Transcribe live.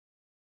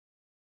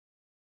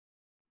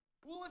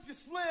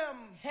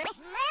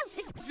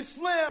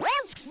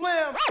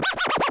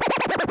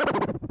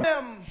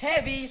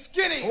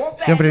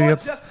Всем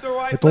привет!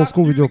 Это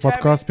OldSchool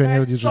видеоподкаст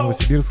Пионер Диджей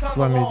Новосибирск. С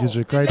вами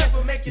диджей Kite.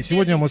 И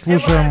сегодня мы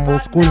слушаем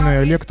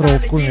олдскульный электро,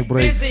 олдскульный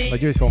брейс.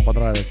 Надеюсь, вам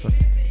понравится.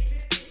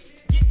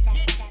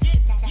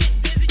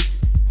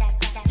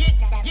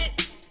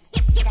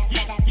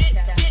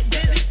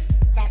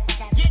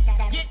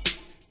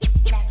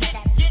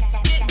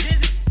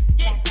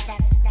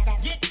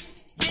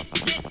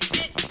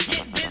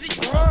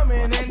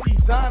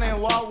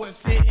 While we're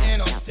sitting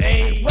on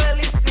stage, well,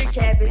 it's the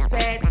Cabbage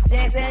Patch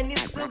Dance and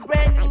it's a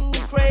brand new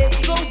craze.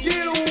 So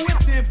get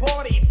with it,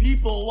 party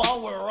people,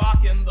 while we're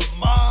rocking the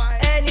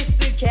mic. And it's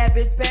the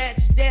Cabbage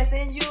Patch Dance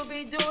and you'll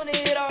be doing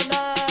it all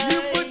night.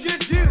 You put your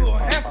two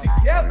hands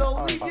together,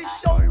 leave your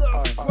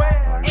shoulders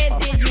square,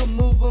 and then you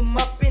move them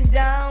up and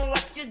down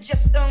like you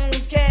just don't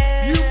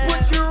care. You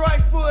put your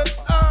right foot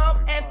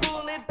up and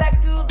pull it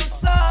back to the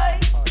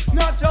side.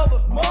 Now tell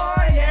us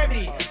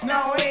Miami,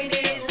 now ain't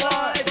it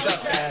live? The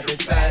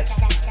Cabbage Patch.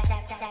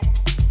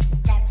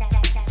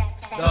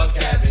 The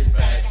Cabbage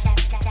Patch.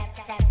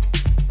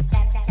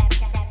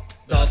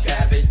 The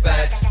Cabbage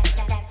Patch.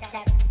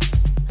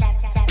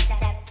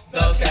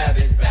 The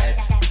Cabbage Patch.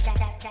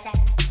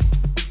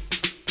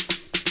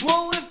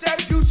 Well, it's that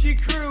Gucci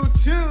crew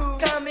too,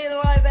 coming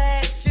live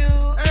at you.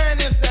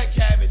 And it's that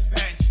Cabbage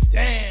Patch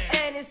Dance,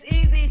 and it's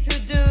easy to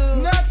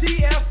do. Not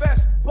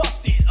TFS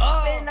busted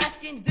up, and I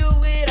can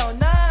do it all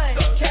night.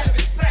 The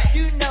Cabbage Patch.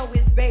 You know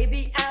it's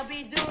baby, I'll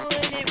be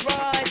doing it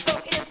right. So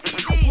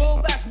MTV, well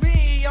that's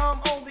me, I'm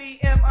on the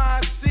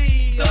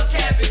MIC. The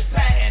Cabbage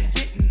Patch, and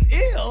getting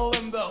ill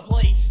in the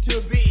place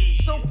to be.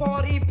 So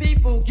party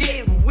people,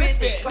 get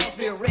with it, cause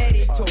we're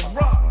ready to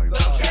rock. The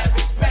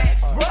Cabbage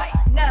Patch, right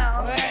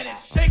now, and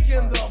it's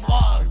shaking the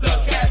mob.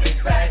 The Cabbage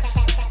Patch.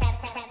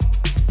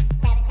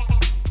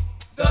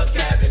 The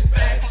Cabbage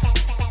Patch.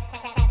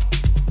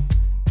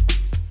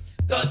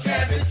 The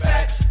Cabbage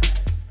Patch.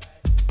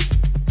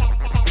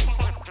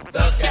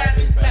 The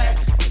Cabbage Patch.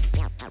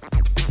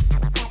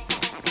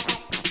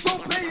 So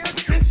pay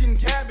attention,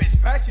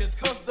 Cabbage Patches,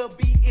 cause the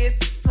beat is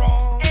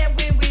strong. And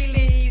when we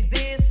leave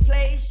this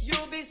place,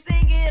 you'll be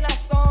singing our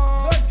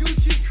song. The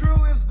Gucci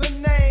crew is the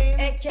name,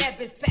 and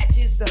Cabbage Patch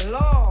is the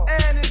law.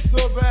 And it's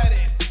the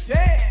baddest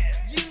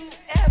dance you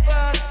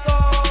ever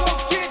saw.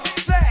 So get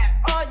set.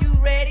 Are you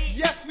ready?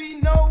 Yes, we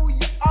know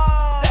you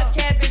are. The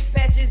Cabbage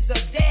Patch is a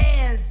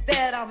dance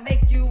that'll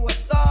make you a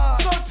star.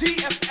 So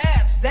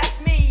TFS, that's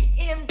me,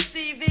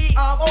 MCV,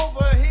 I'm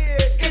over here.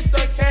 It's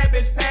the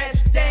Cabbage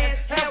Patch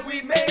Dance. Have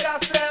we made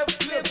ourselves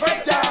clear?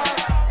 Breakdown.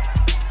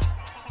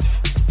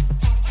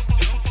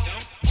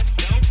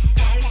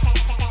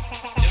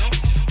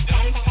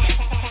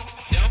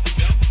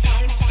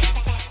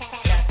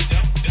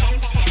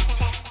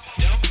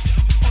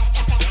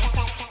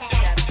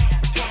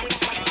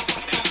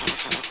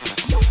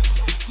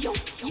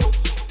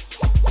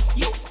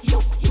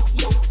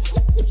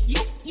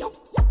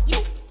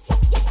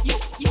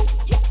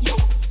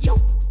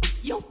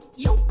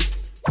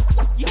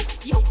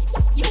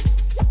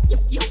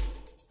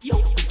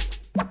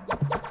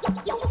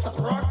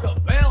 Rock the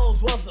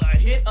Bells was a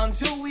hit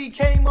until we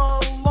came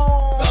along.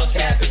 The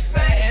Cabbage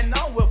Patch, and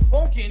now we're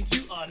funking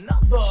to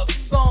another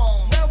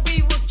song. Now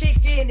we were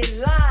kicking it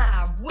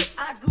live with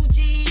our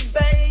Gucci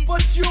bass,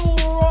 but you'll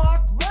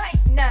rock right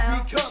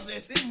now because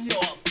it's in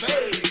your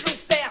face. So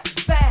step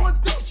back. Well,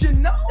 don't you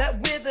know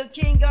that we're the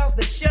king of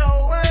the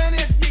show? And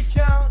if you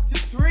count to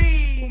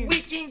 3,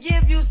 we can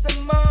give you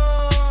some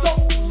more. So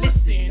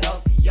listen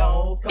up,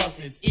 yo, cause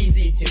it's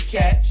easy to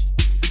catch.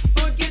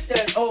 Forget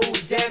that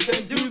old dance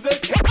and do the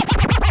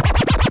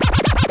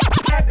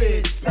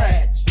Cabbage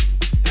Patch.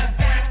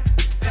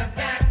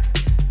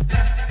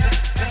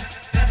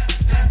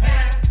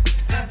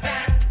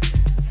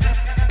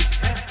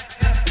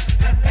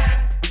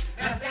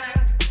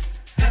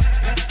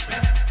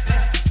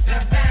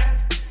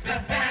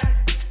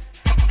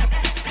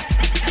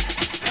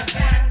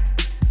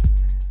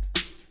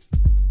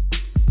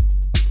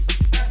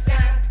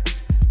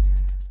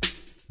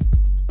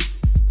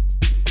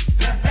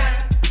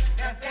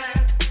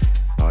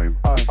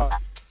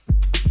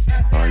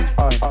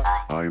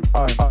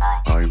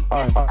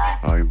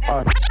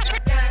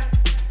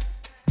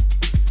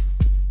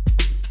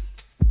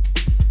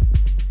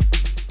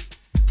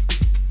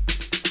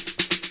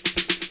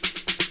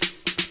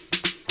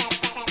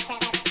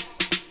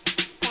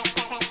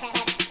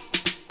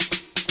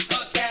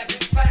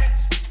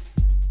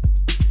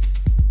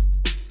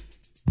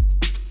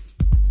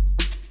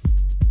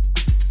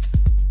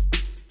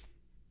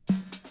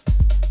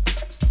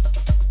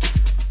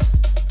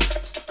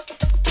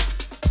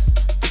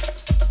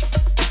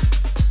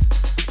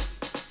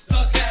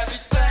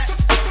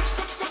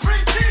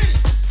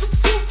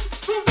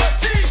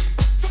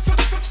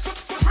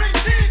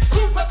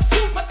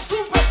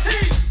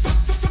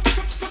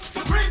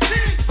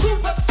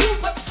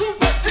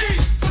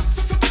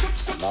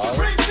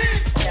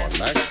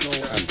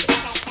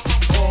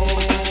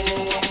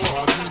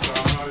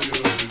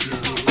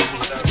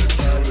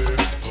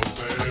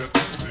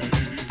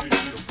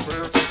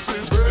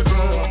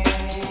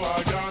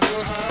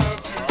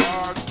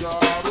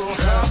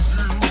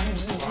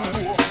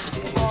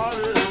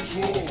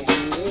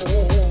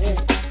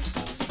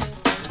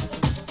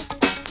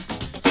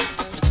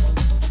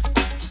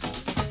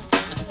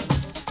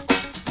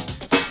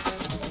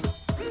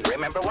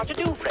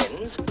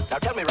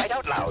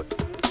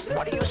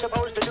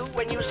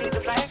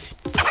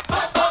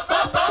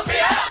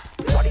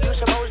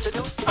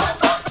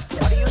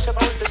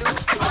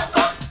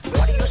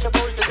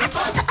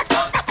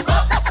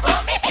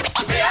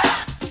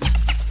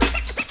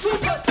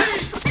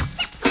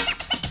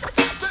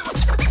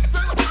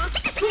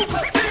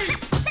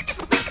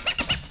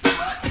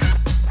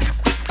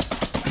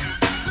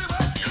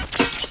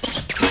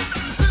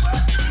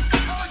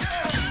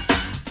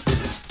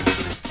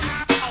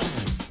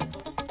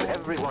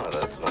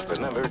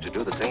 remember to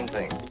do the same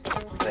thing.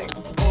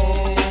 Think.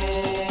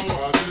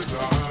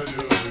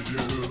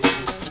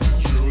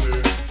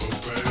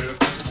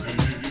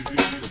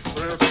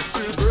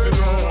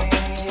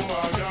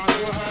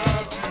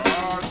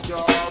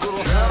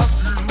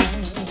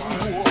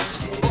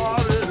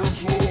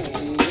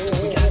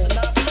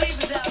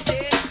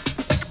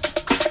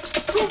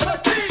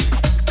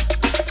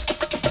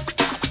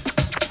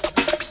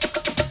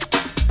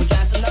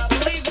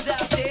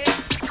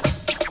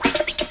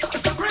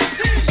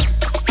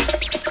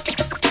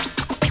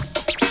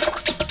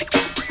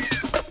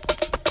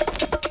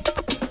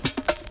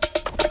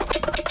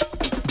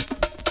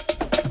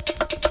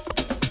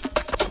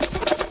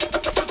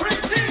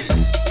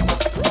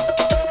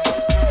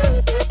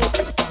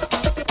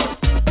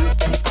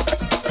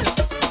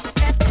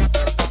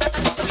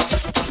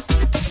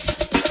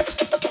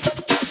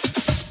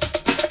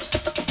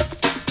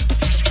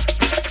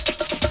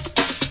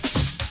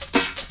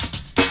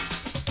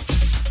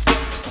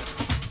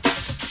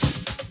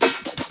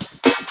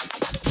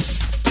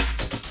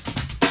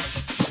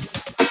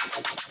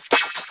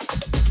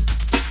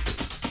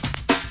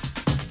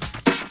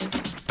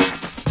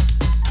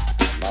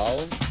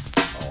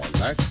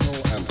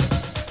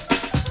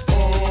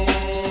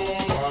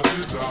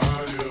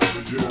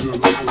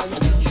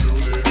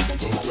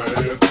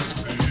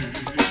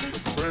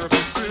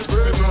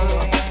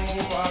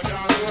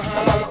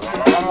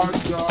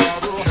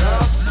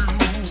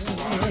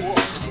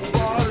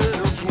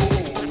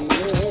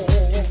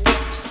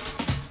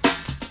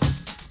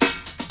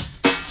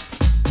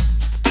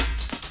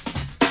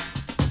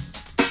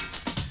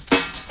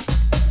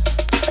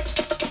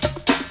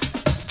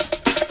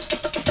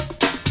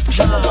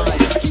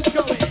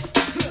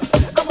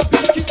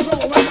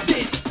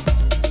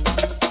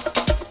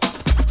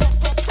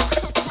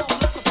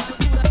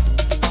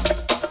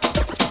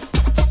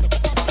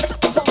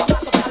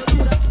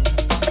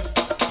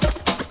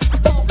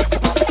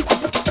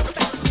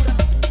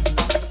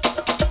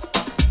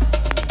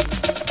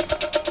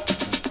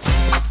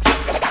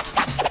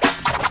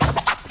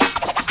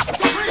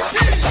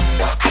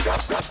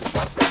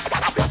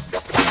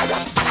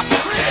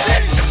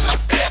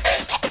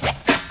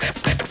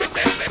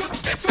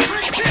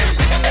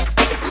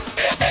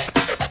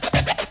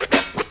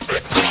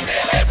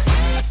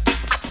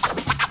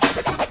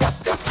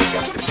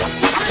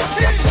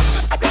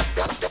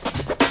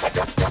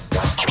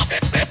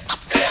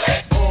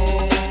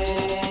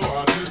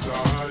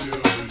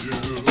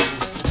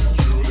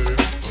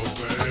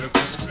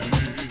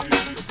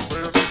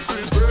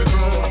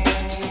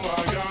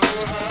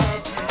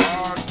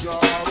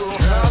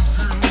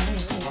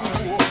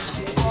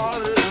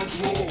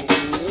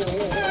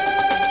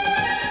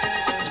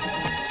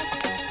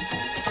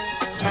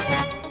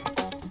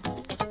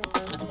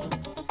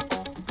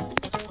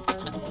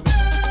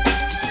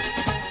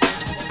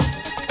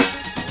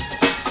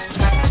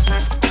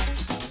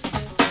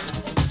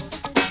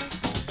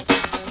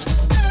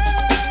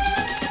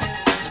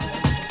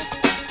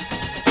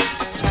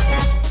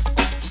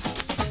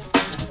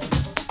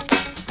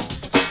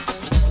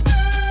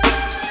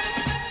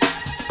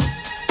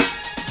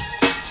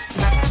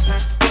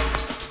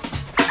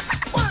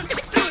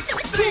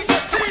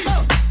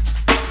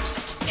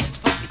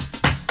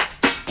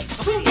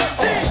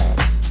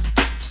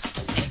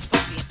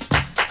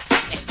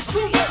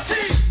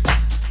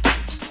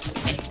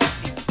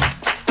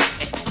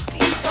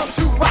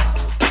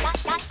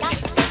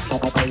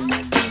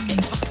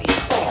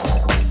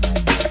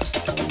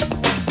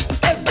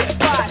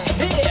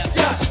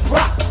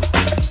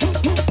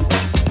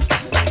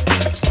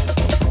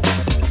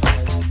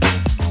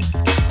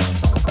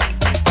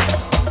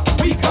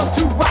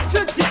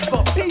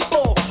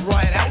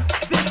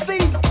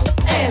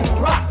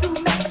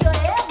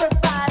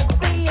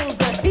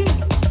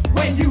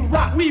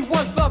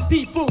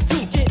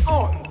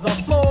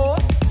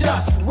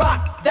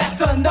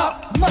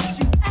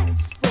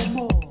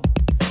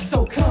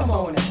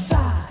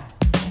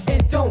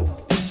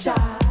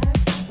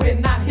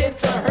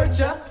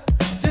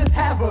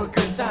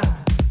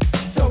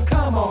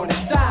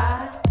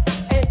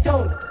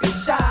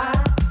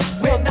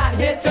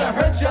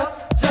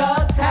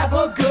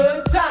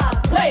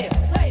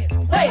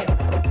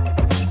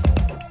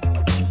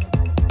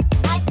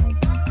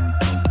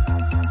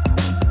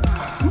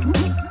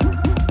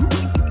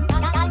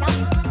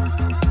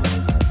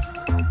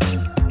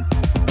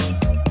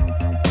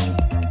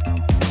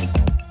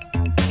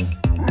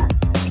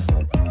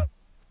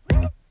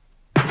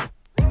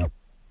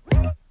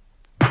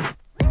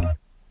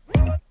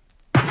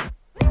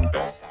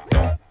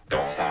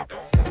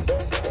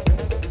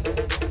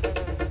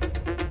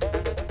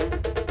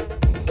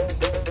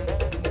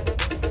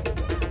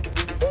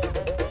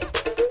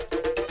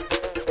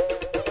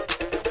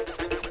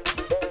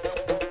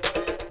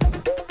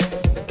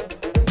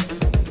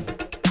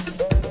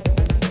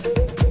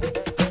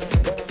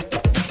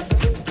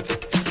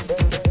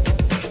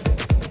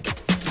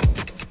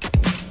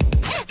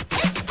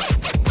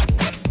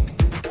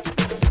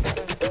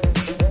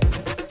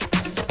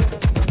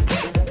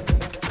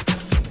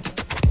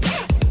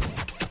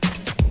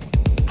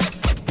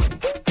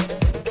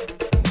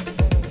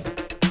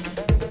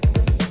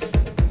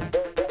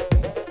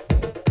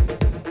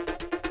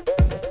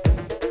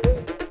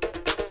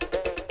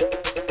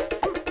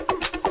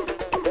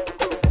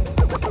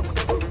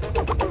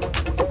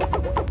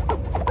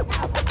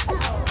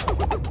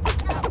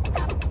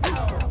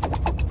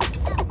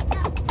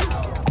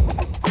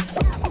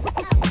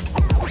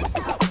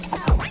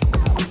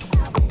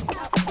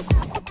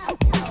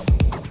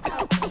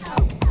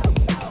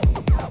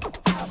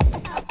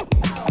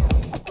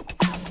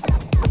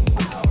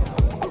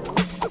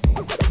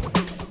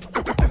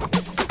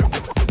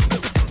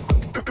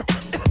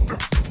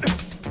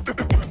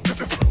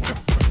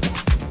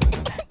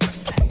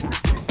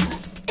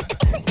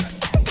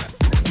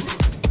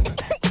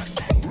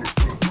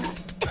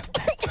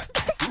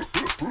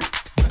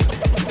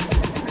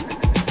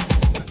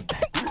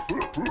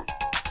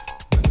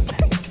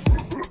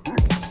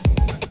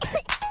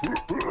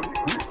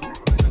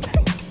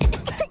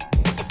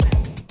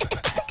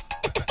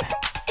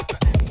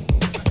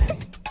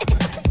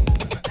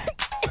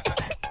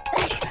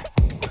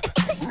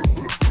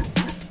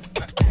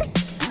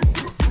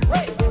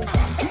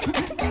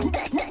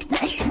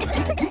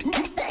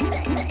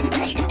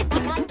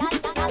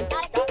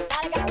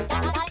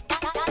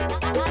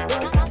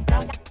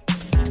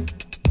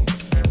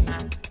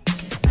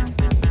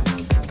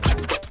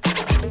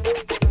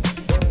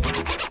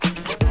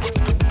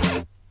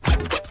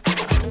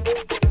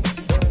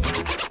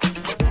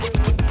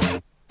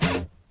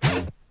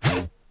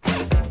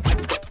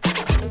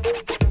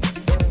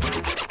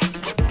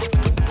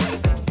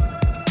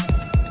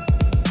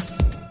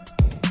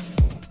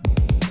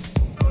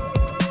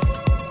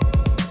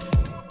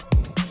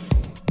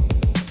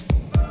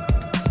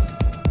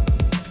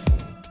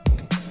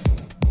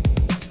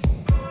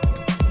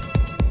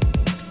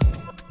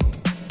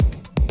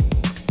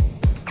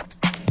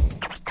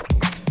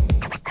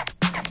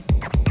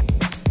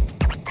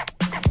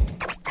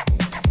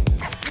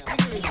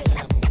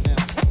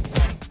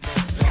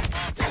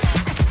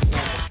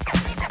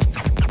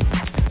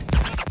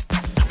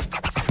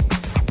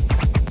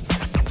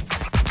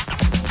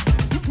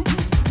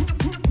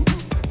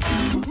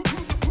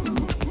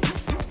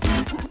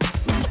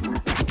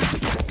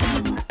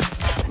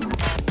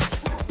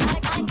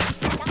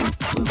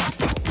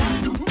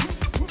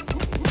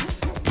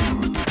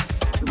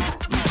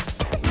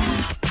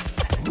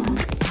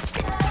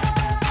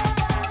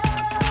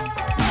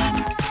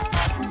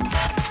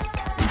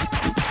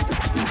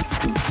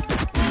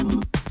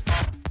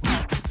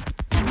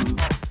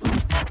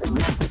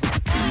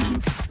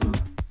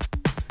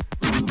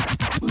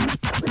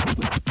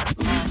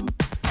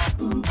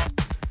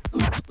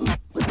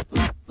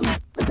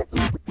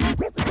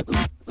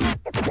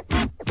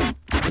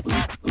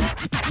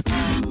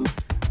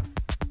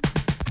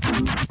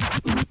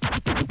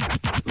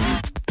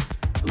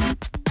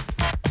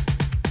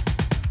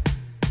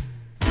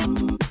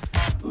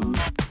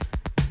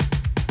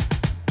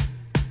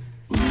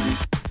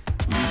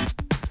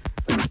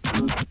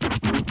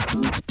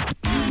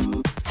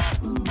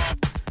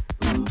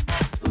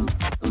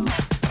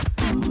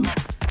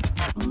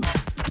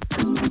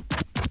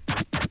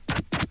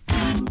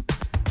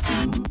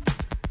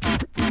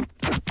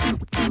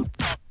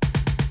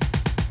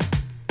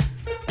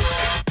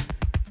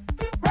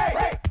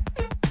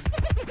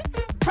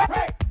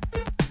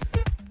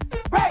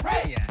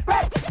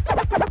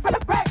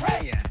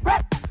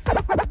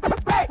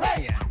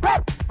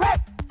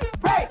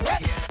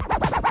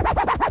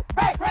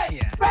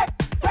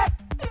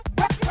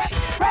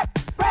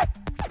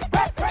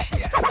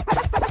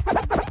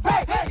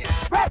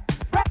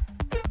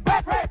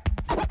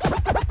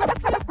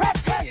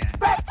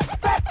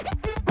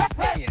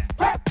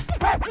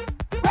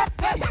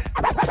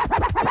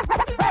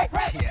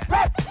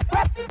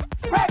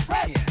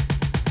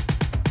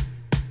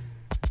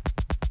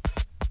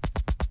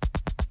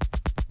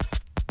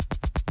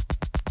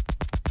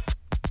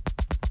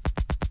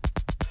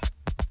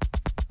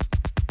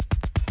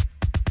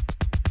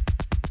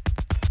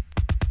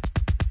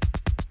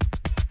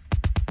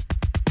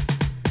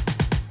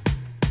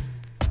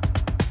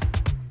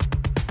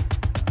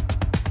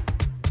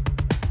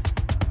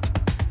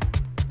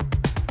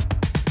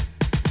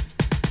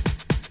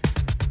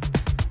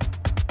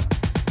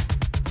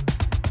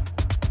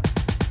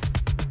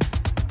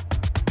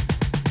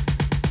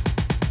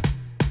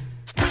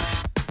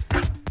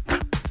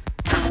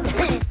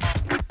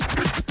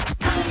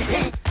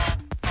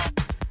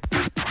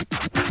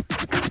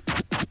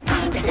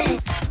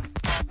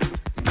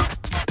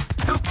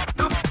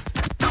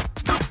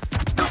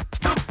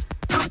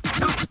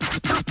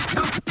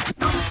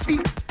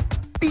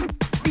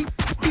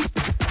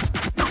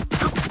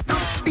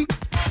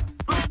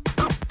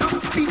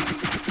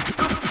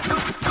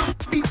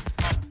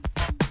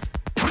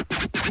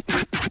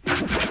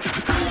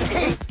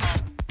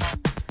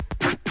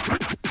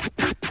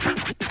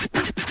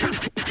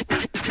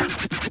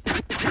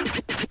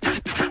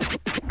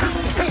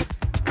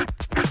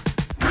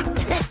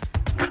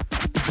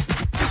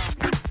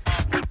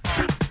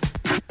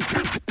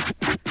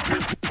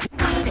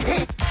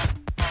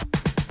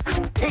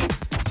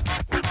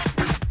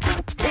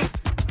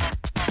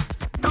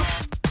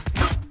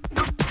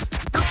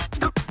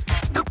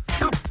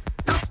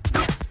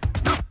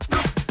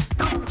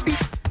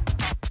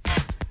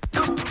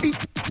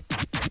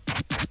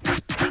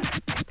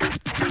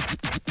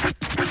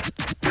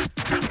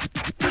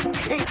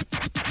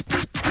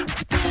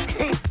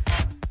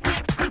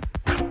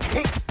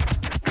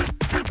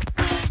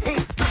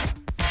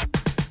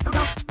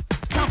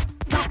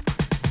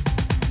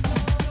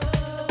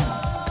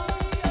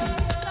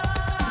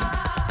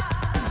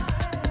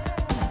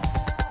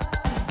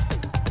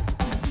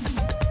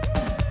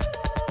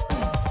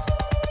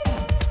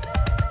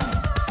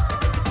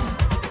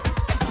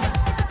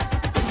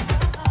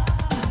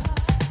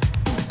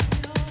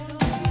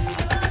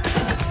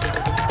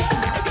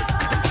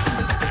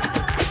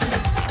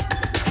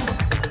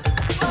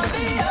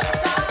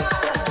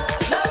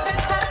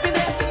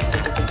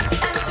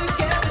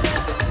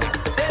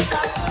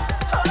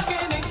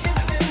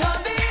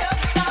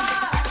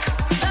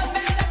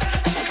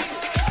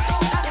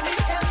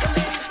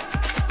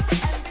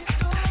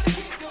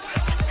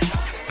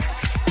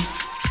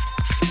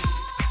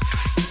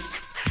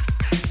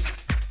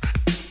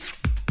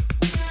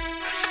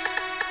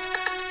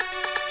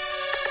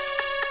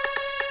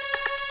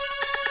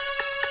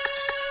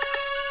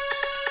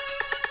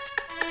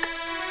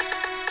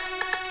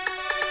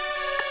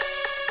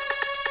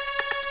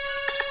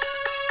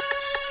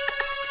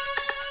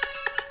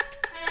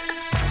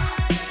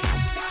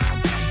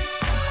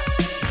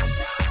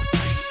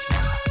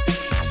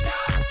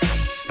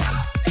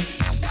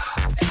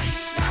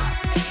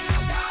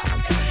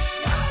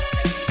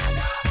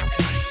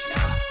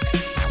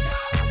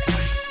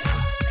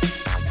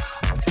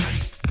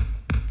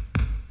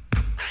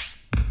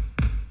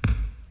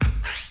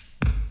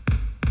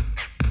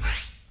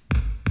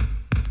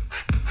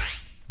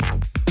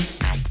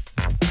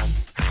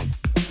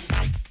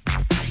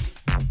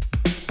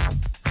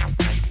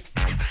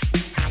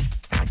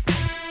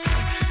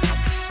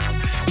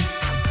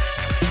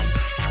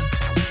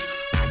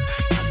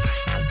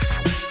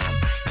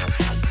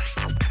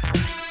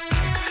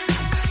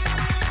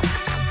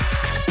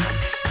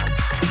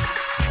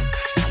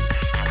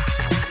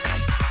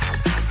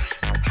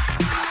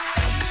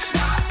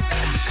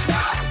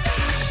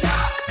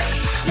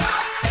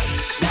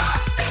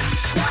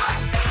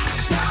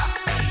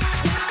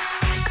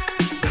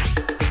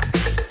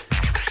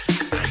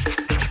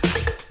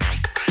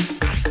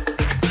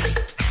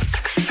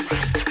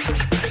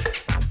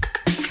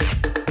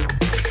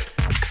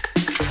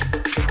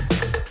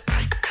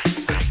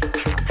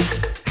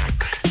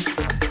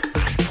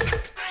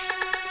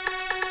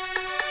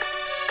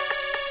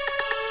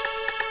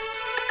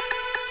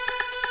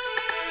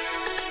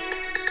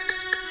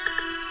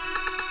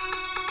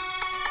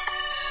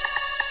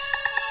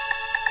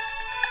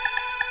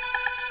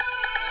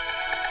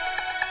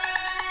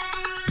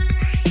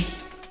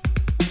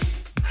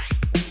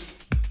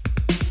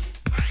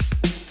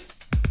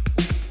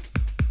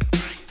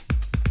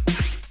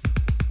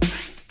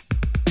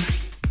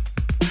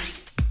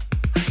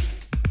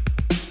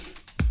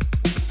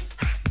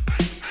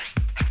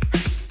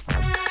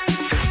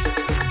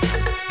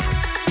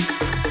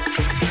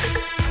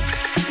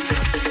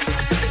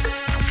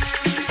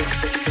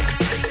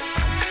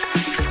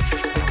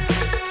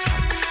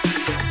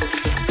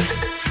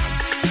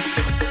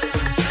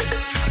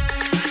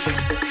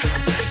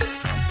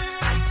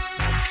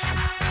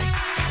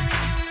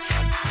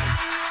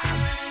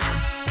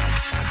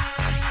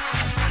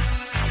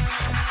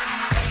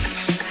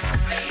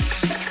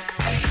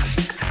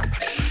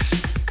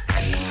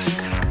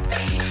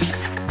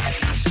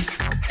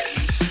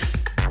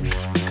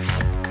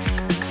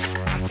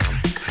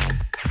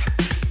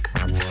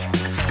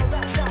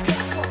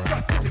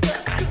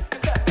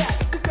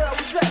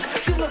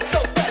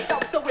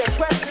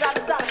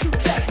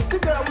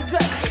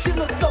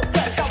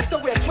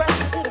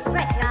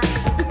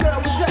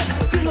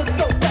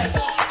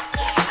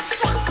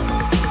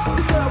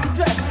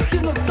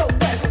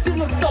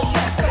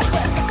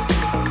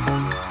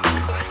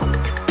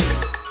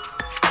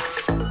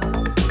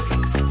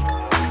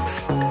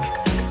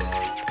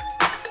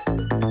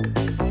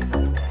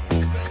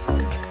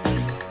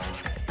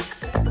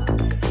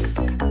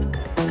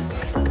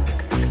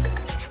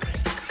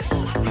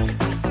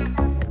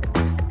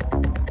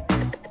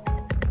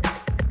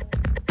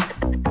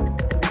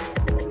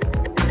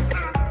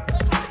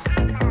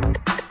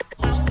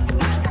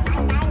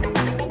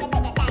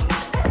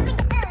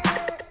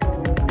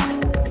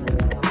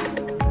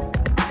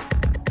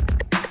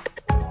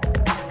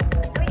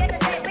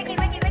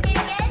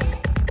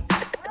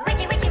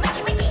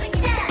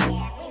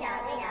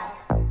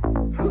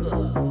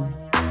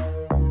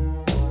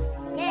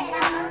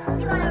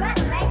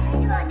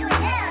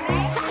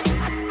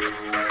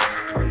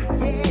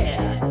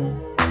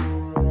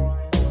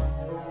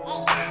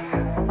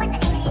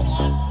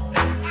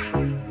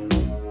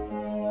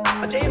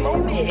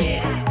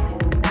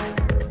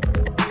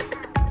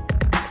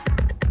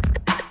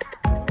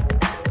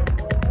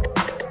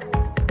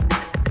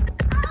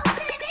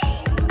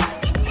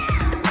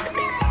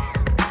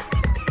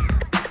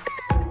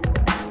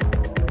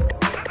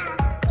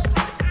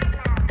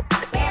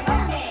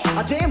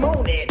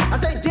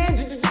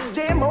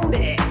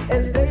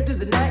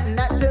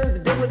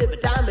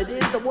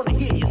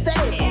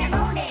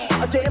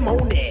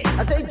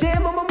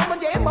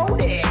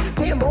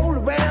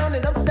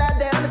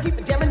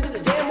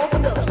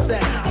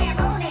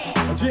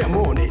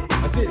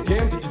 said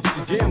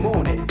jam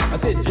on it. I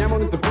said jam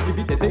on is the funky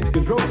beat that takes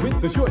control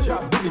with the short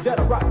sharp boogie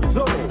that'll rock your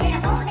soul.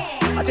 Jam on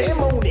it. I jam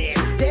on it,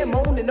 jam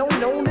on and on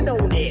and on and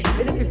on it.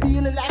 And if you're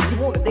feeling like you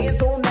wanna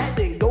dance on that,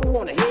 then go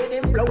on ahead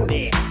and blow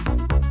it.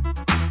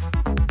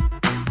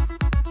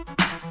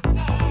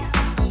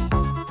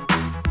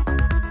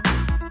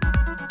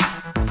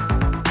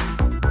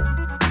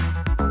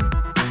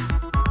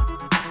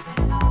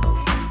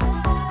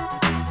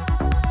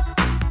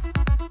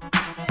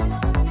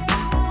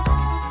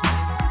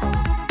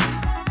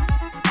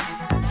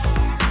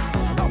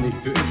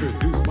 To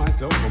introduce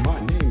myself, well,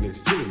 my name is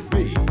Jimmy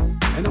B,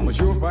 and I'm a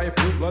surefire,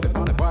 full-blooded,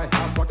 bonafide,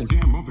 house rockin'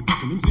 jam on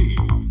production MC.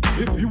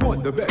 If you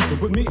want the best, so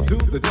put me to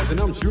the test, and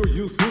I'm sure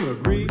you'll soon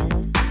agree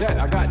that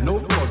I got no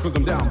flaws, cause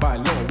I'm down by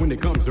law when it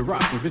comes to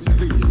rockin'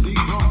 viciously. You see,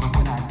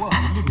 when I was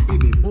a little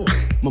baby boy,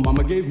 my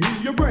mama gave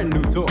me a brand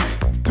new toy,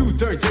 2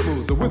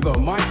 turntables with a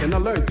mic, and I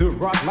learned to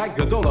rock like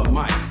a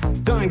Dolomite.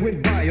 Time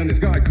went by on this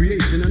God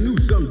creation, I knew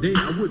someday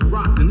I would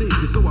rock the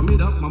nation, so I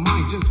made up my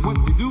mind just what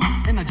to do,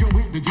 and I joined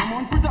with the Jam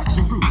On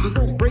production group. So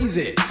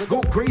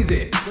go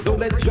crazy, don't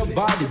let your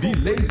body be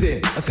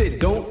lazy. I said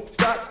don't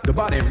stop the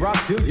body rock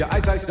till your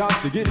eyesight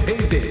starts to get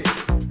hazy.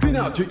 Clean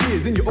out your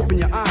ears and you open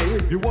your eye.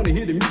 If you want to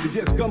hear the music,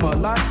 just come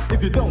alive.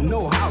 If you don't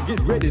know how, get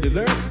ready to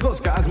learn.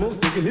 Cause Cosmo's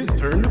taking his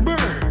turn to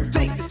burn.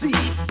 Take the C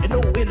and O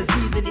in the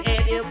C, then you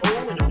add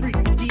M-O and a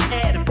freaking D,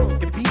 add a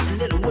funky beat, and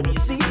then what do you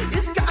see?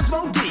 It's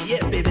Cosmo D,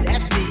 yeah baby,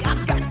 that's me. I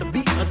got the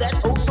beat, that's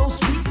oh so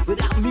sweet.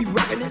 Without me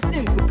rocking this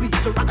incomplete.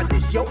 So rock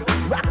this yo,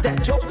 rock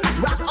that yo,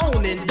 rock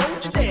on and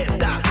don't you dare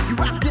stop. You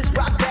rock this,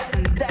 rock that,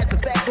 and that's a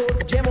fact. Cause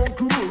the Jam On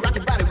crew, rock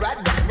your body right,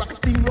 rock a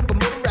steam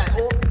locomotive right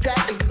off the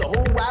track, and the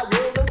whole wide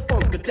world of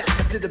funk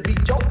attack. To the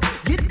beat yo,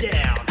 get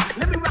down.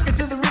 Let me rock it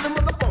to the rhythm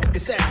of the funky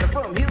sound.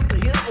 From hill to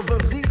hill, from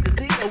Z to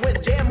Z, and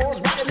when Jam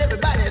On's rocking,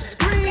 everybody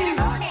screams.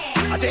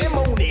 I jam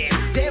on it,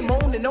 jam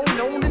on and on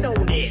and on and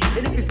on it.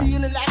 And if you're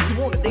feeling like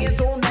you wanna dance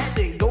on that,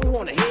 then go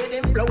on ahead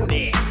and blow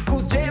it.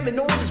 Cause jamming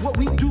on is what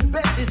we do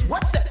best, it's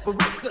what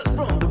separates us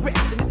from the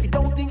rest. And if you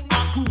don't think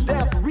our crew's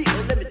down for real,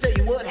 let me tell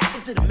you what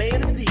happened to the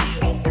man of steel.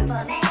 A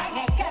Superman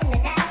had come to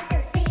town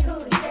to see who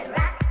he could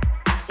rock.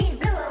 He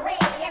blew away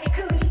every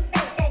crew he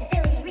faced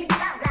until he reached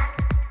our block.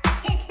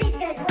 His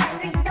speakers were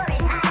 3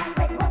 stories high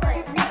with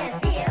woofers made of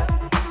steel.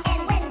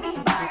 And when we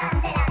bought on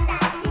set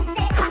outside, he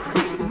said,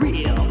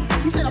 Real.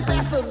 He said I'm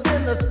faster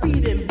than a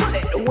speeding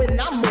bullet when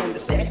I'm on the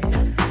set.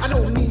 I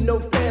don't need no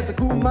fans to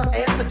cool my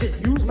ass, I just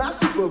use my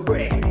super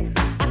bread.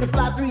 I can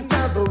fly 3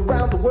 times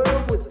around the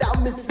world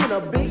without missing a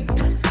beat.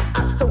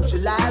 I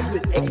socialize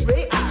with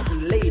X-ray eyes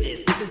and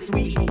ladies, this is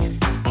sweet.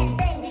 and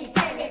then he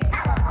turned his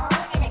power on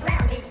and the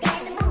ground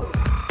began to move.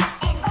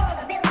 And all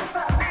the buildings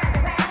for miles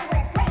around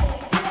were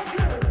swaying to the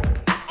groove.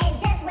 And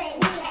just when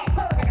he had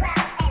pulled the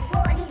crowd and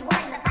swore he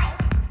won the fight,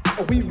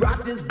 We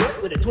rock this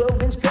butt with a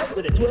 12-inch cut,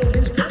 with a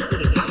 12-inch cut,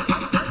 with a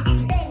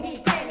then he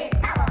turned his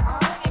power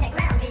on and the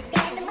ground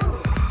began to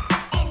move.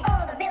 And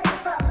all the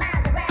buildings for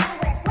miles around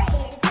were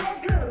swaying to the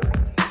groove.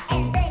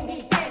 And then he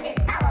turned his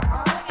power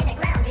on and the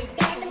ground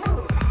began to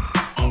move.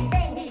 And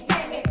then he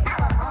turned his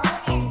power on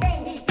and then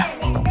he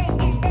turned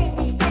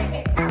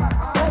his power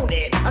on. on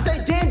it. I say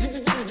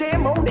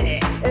jam on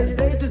it. And it's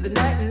day to the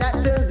night and night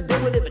turns to day.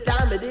 Whatever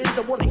time it is,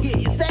 I wanna hear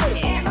you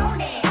say Jam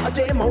on it. I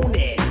jam on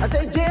it. I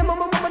say jam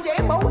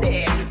on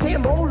it.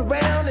 Jam all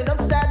around and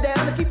upside down.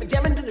 I keep it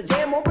jamming to the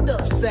jam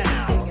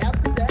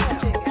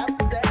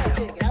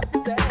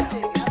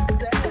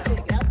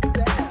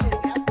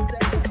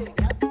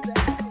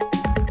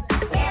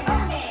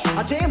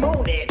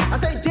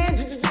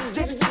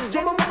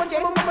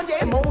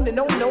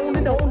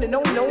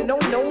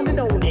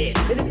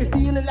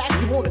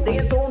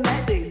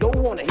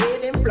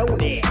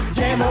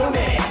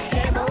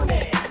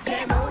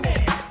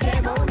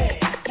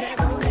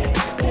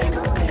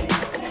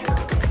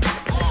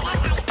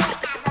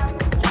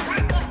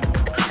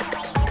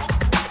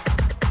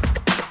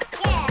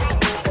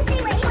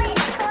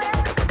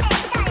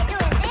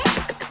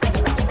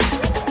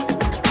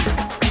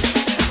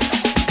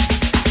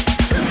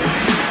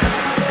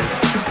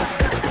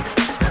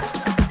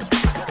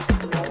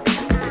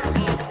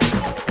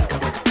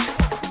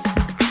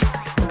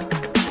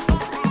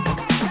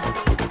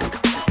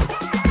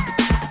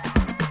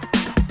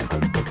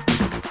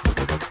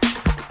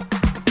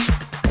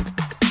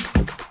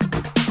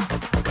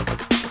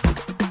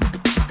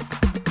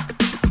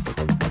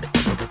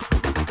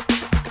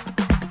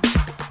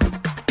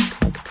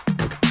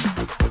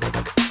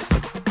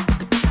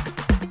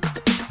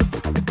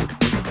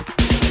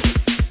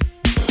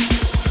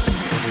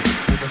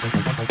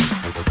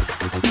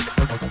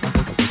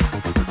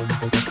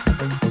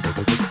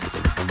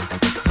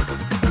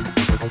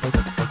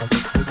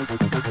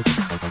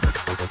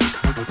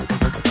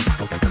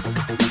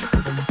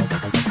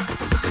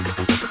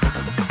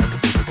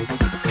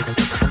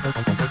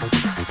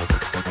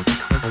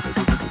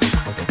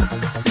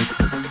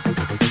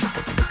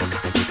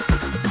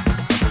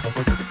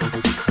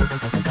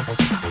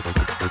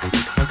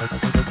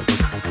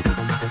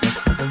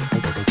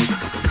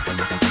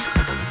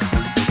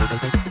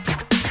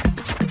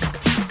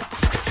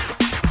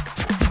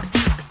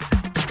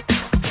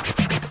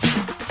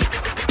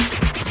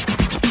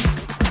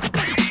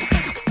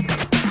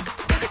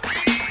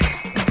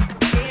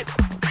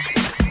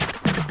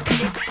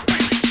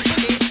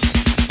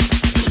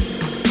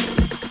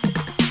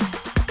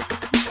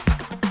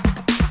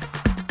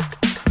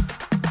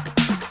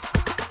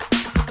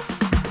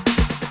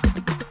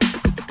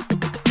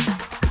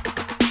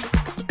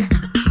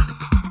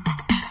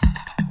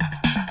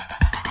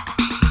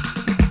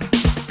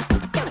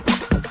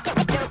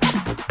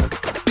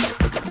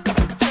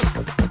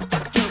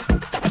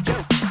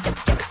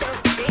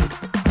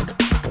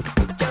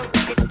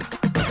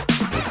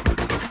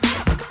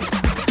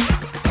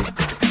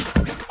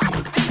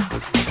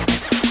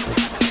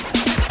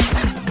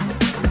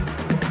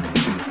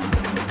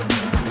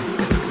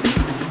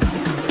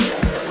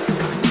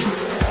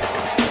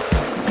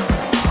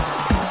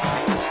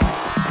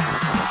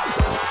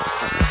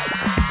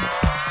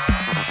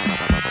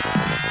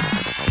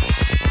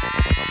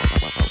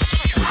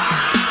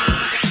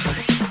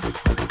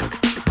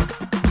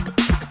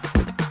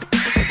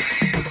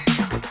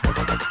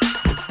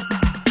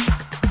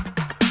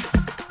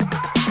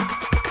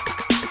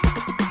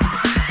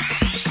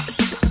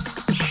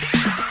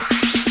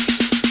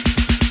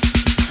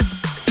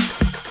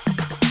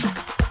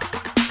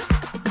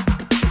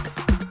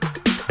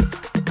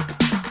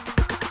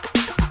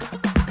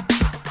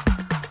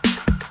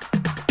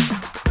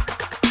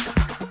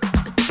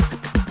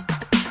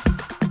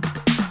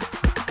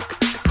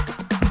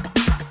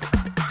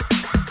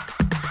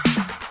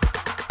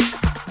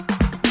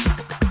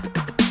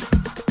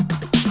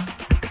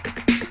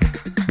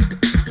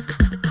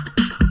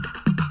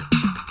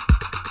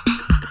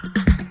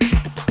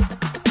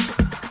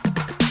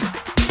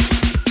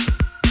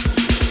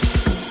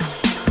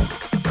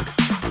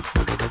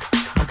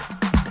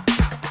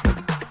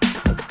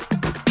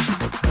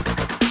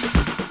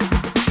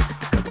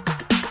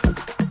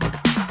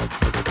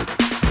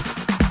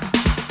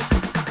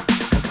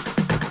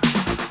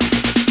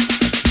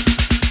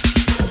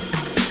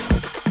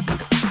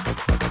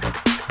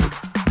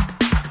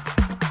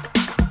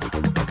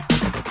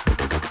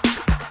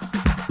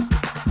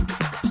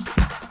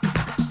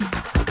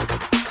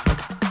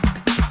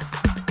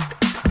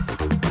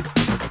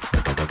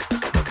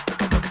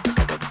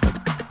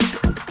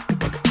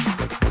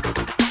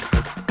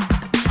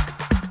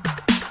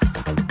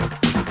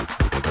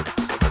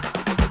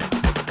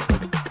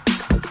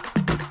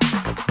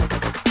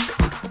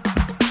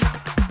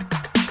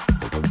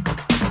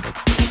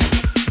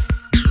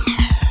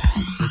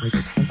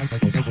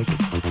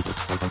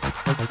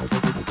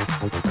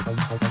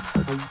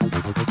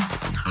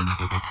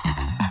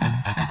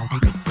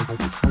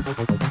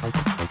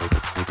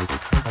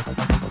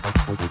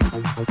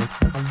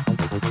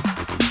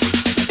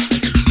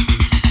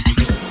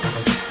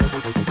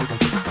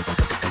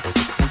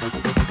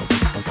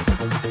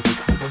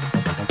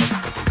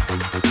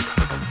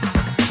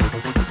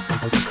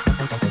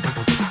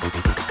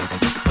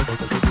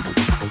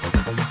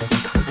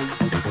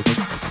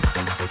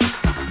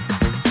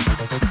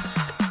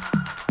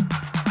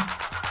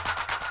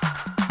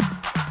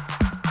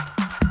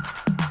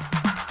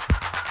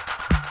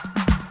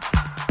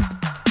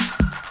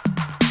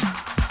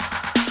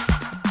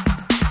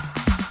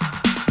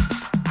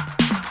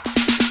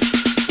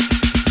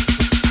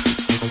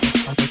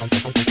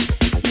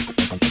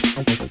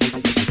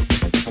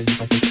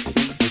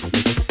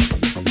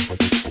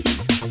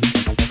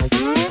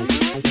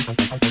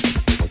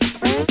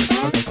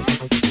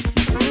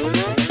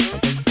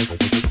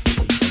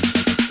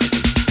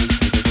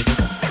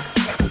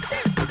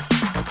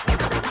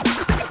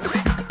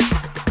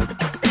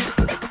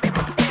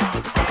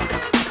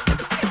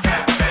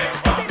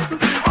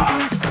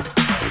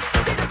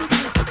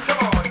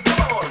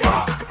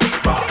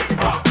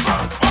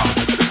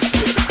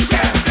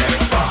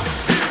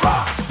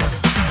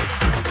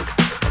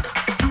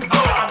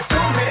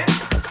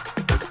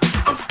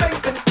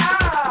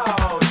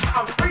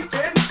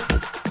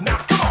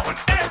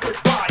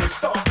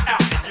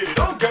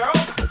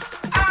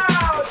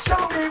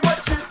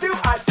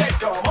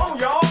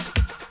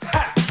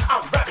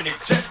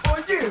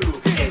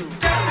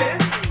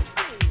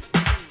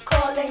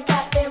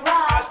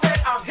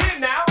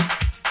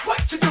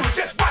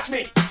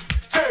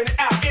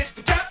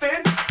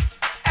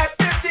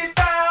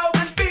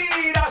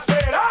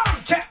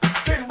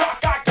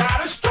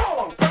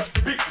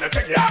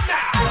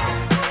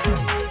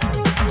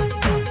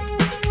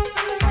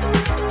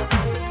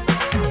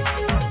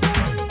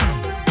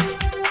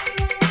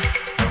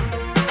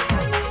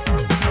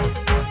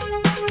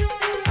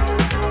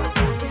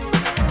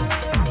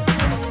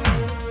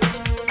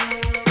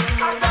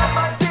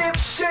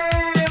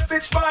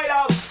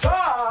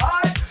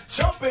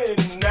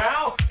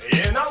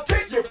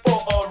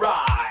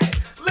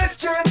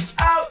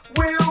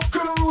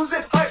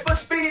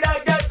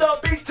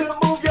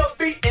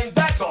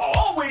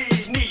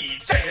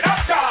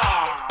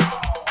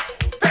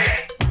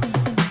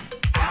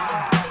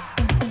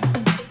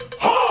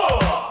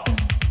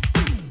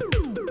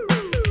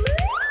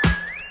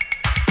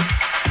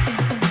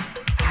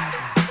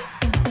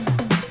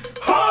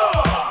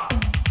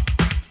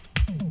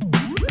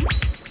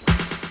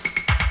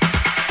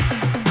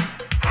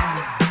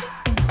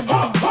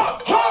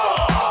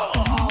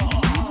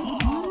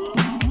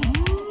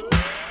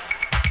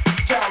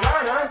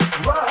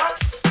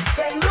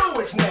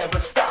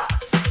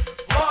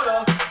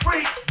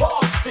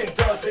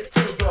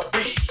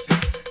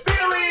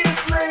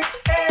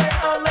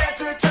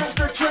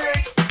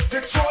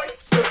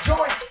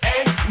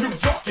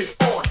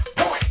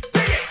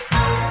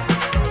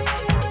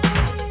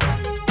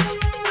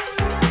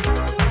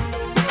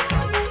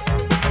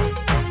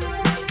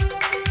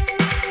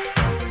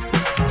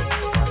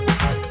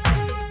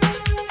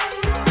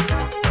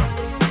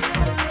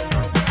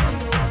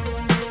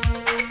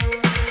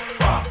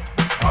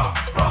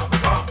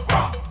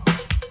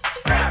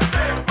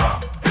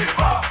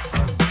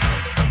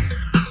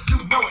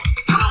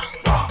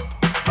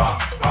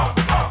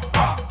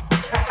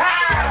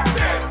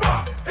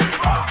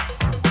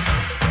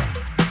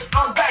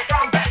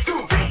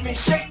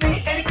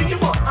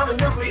a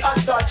nuclear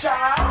star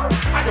child.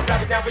 I can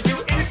break it down for you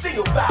in a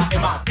single file,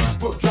 and my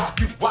beat will drive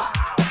you wild.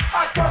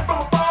 I come from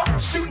a far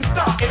shooting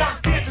star, and I'm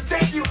here to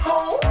take you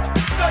home.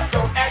 So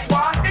don't ask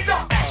why, and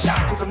don't ask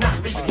shy, cause I'm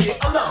not leaving here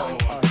alone.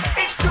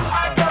 It's true,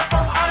 I come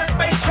from outer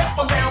space, shut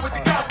my man with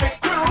the cosmic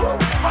crew.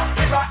 But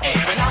here I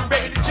am, and I'm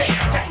ready to jam.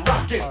 Captain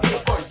Rock is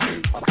here for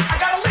you. I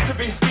got a laser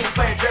beam scheme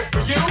planned just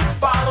for you.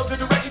 Follow the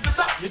directions of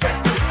something you got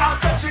to do. I'll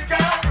touch you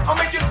down, I'll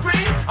make you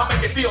scream, I'll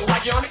make you feel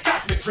like you're on a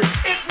cosmic tree.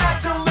 It's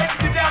not too late to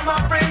get down,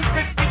 my friends.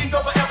 This beating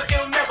go forever,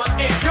 it'll never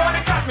end. You're on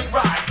a cosmic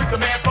ride with the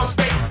man from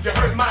space. You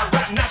heard my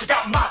rap, now you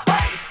got my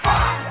face.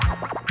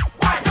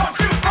 Why don't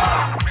you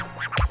rock?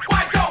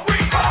 Why don't we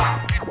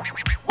rock?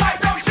 Why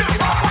don't you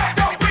rock? Why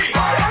don't we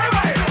rock?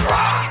 Everybody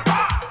rock!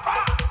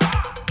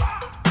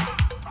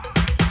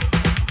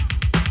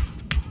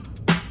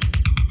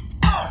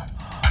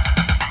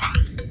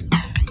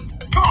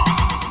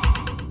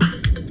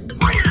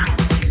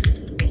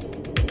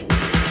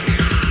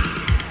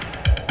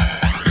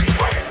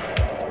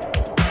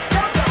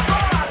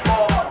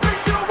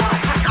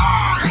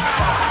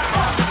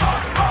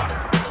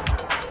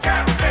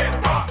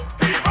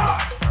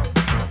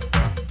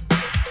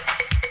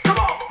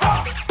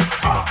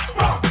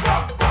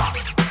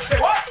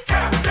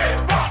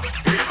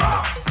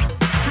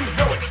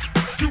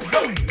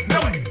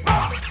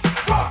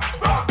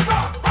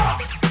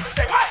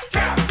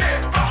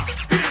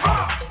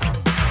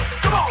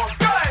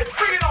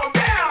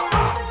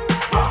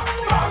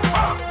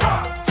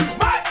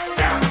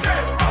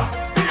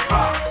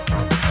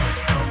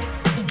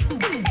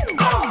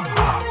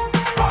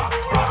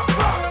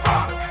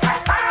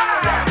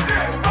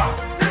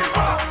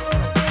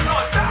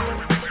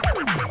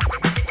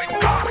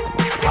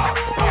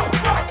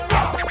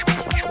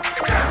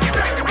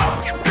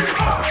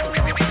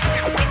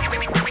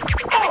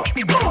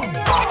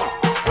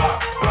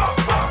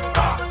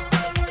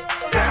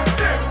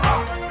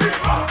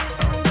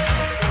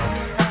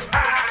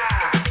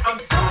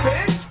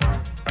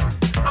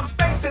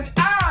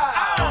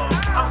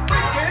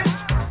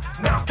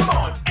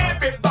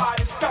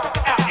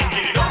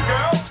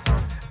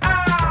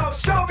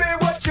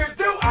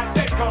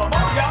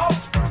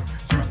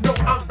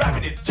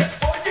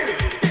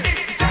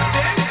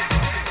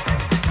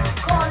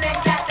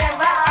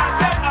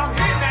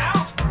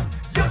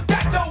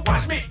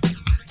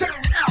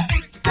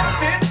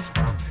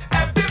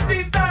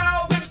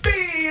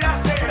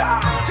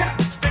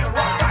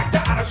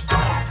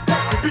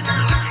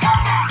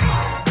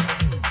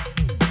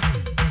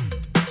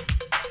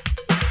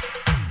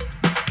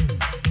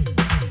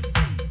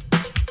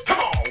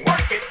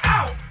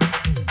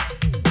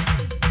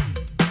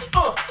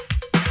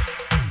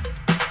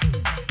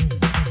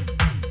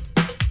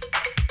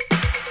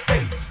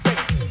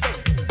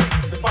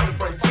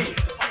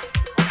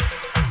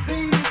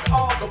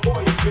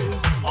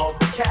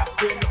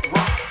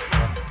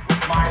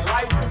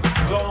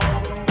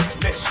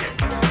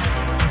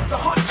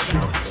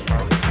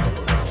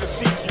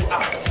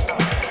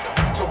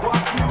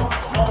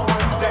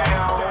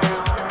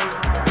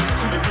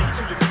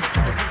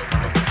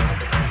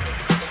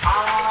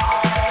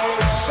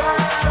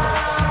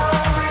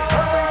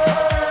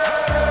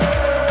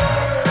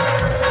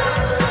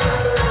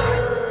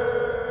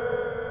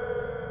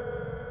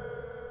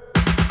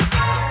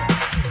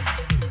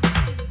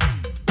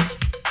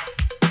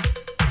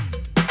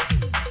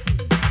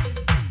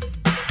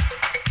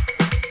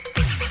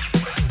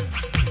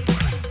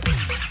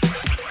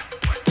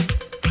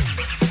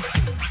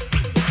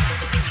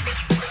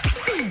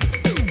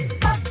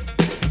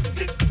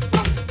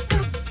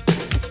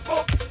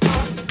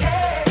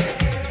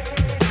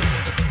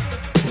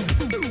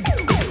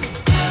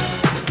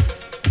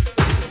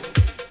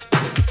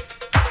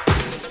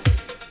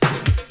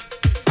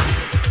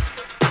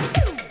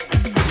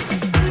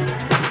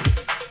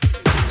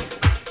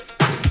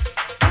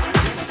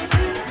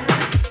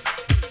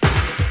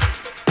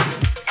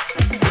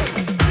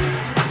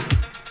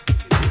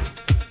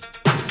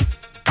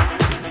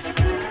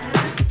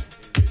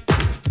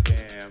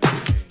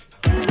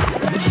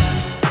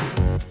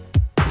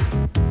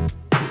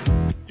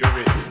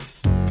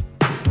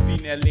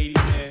 that lady,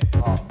 man.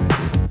 Oh,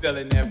 man.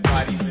 Selling that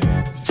body,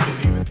 man. You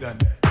shouldn't even done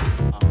that.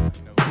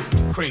 You know,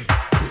 it's crazy.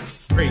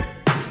 Crazy.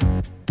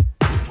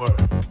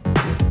 Word.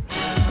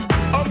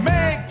 A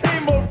man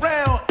came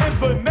around in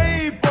the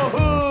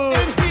neighborhood,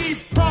 and he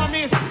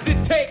promised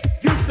to take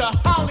you to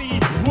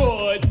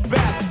Hollywood.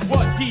 That's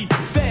what he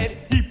said.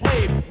 He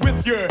played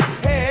with your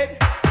head,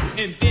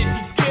 and then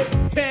he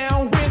skipped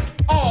town with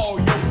all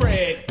your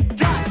bread.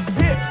 Got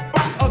hit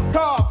by a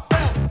car,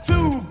 fell to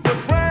the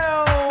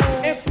ground,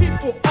 and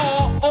people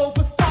all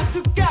over start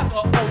to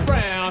gather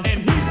around.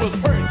 And he was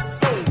hurt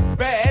so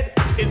bad,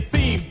 it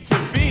seemed to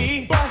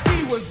be, but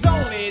he was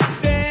only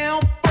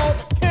down for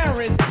the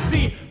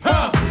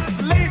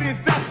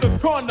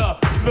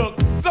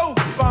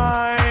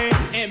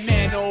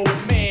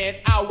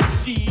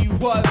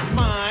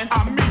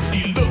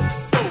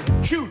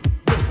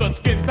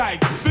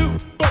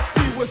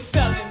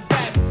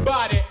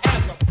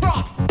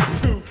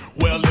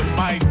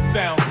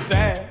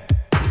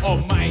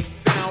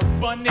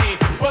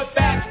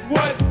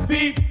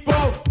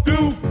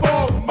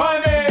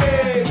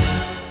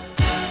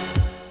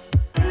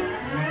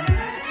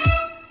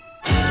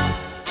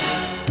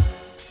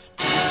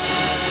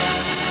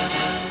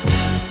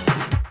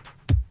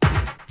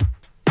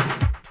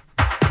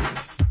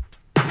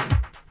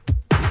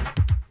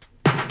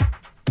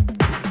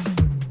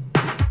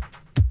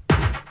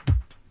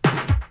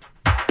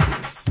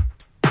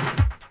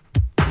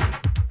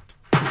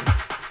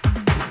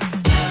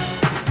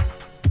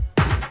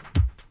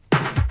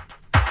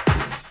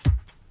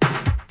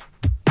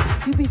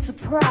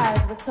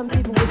surprised what some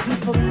people would do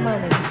for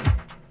money.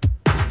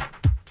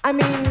 I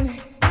mean,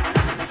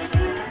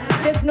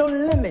 there's no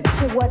limit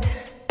to what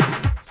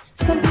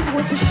some people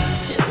would just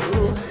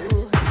do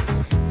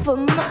for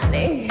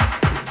money.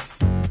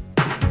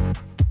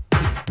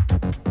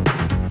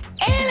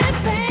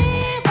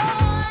 Anything,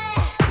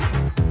 boy,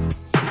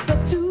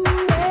 but do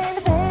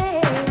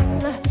anything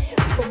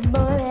for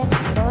money,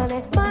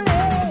 money,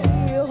 money.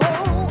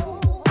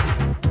 Oh.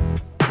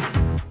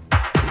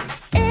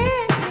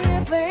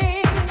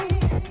 Anything,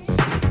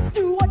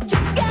 do what you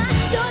got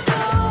to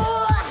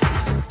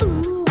do.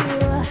 Ooh,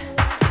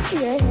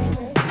 yeah.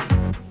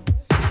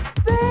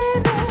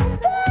 Baby,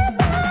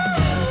 baby.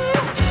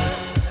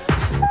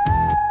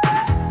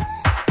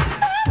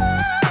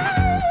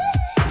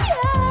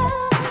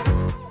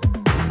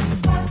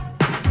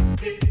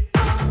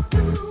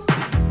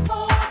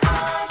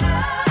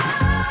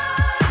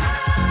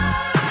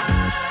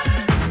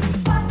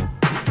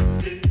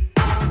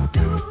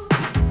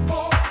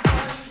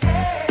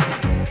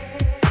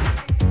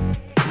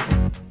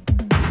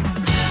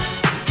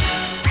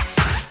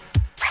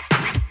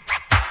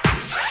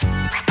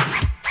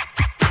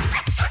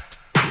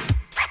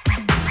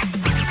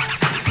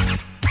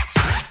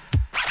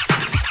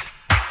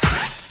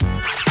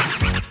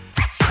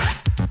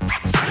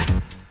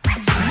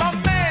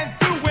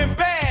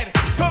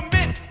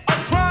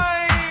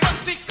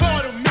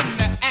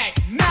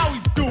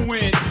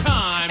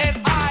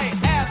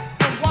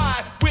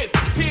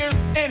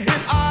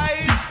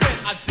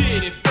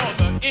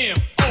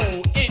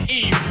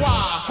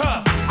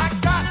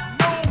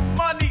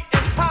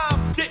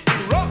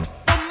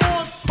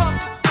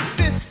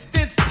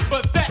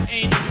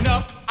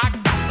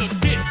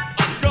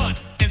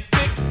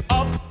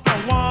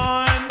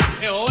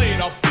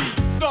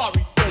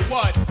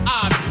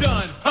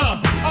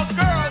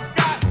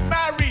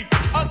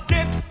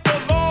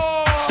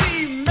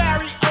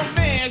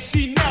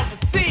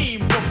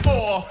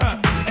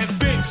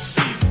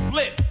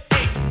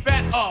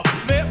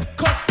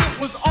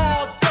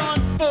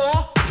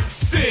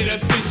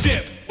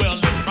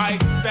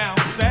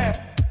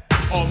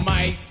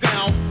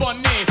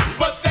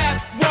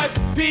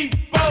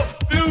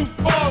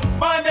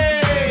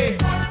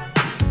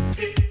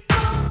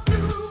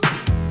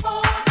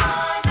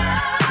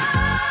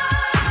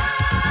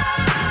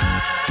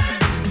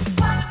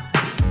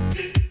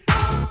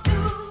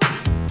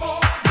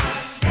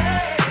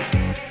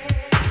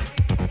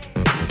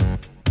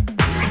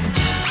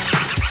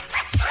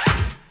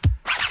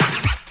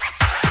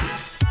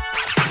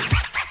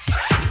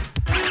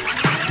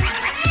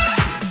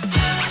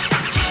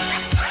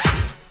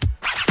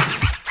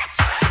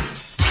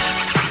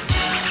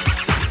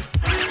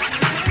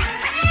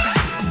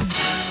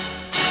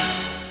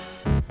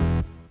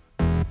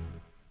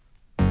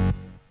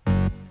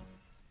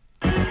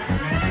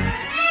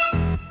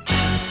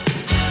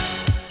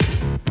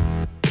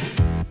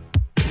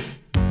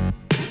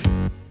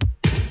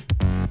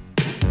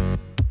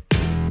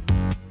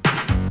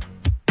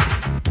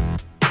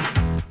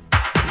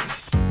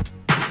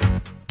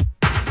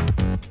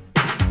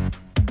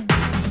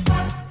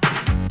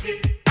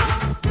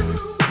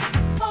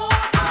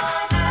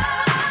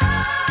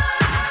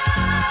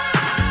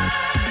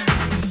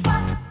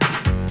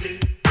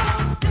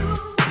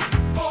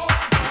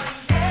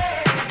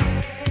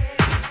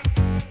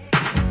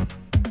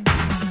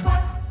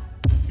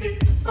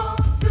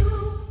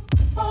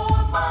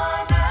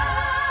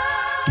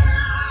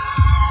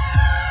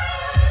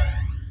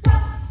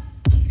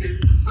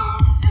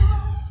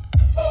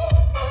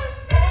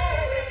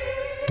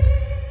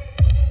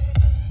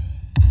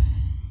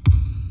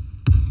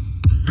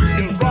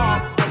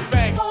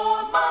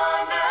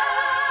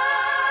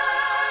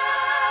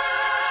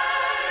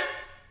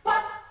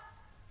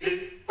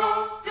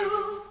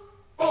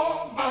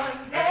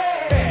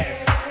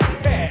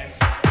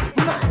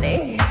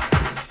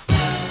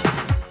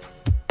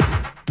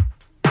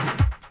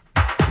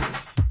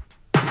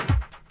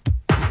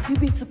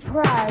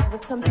 surprised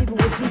what some people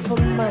would do for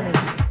money.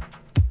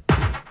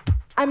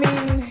 I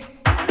mean,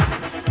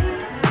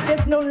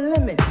 there's no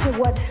limit to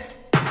what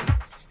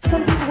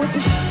some people would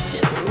just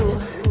do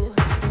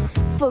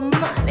for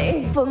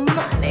money, for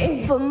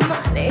money, for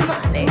money,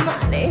 money,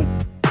 money.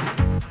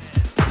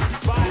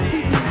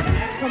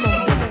 Come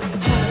on,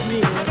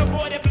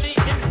 unavoidably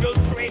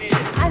infiltrated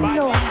by the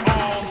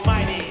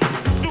almighty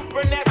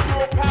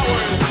supernatural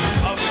powers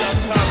of the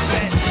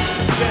Tibet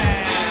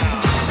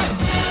Down.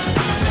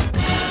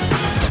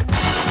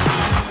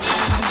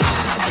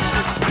 At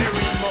this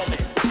very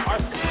moment, our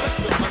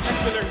special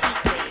molecular heat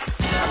waves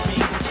are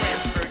being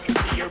transferred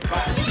into your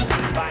body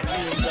by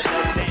means of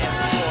the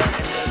dance floor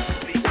and the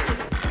speaker.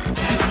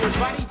 As your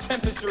body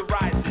temperature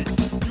rises,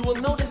 you will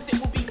notice it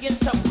will begin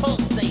to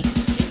pulsate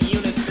in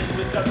unison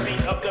with the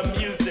beat of the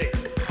music.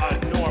 A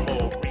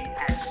normal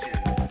reaction.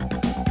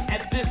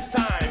 At this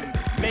time,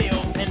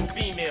 males and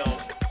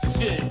females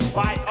should,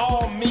 by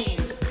all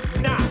means,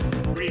 not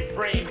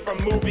refrain from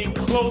moving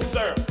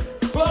closer,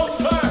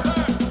 closer,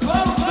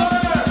 closer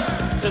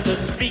to the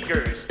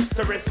speakers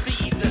to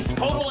receive the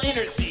total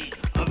energy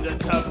of the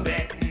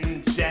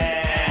Tibetan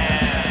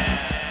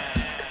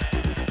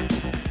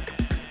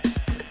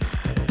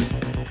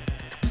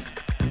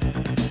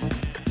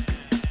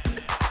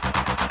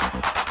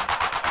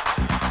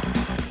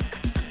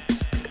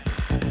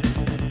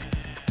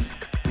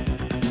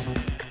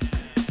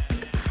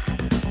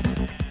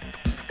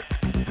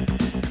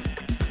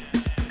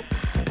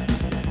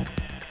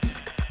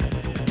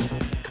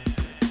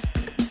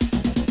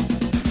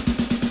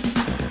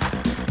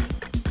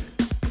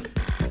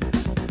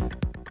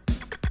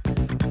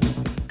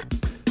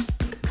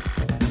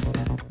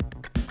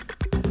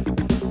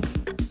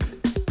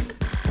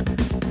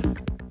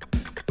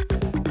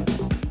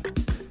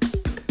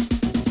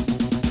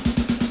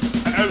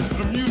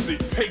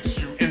music takes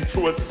you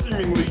into a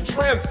seemingly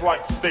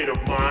trance-like state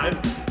of mind,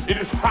 it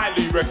is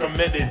highly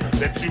recommended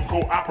that you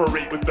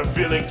cooperate with the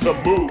feeling to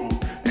move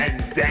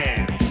and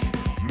dance.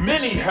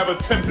 Many have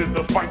attempted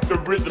to fight the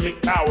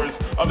rhythmic powers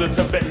of the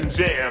Tibetan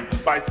jam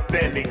by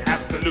standing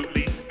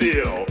absolutely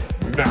still.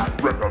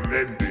 Not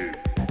recommended.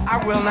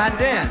 I will not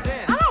dance.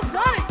 I don't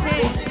want to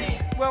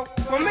dance. Well,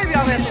 maybe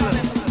I'll dance a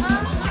little.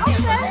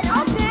 Okay,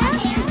 I'll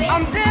dance.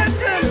 I'm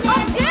dancing.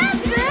 I'm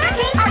dancing.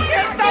 I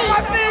can't stop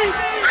my feet.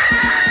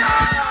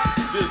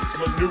 This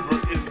maneuver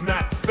is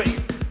not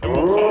safe and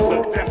will cause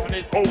a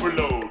definite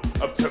overload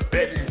of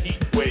Tibetan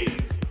heat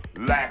waves.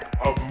 Lack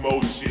of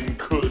motion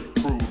could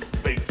prove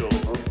fatal.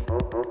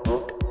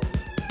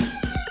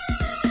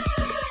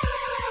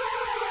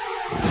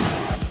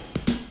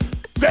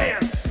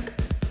 Dance!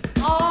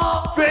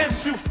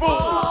 Dance, you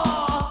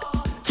fool!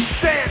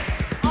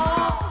 Dance!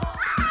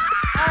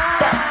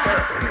 Faster!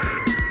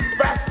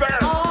 Faster!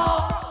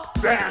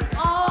 Dance!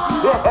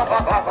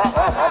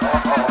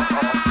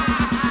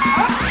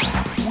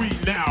 We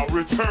now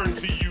return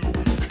to you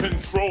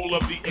control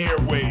of the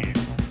airways.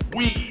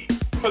 We,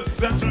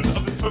 possessors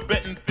of the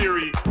Tibetan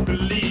theory,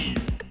 believe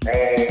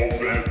all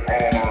that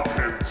are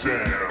can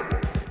jam,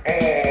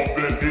 all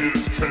that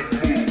is can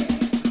move.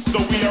 So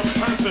we are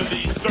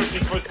constantly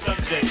searching for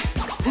subjects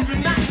who do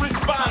not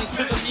respond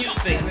to the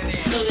music,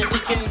 so that we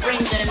can bring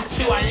them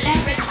to our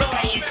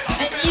laboratories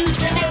and use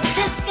them as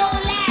disco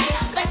lab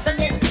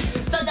specimens,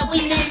 so that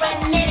we may run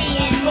many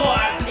and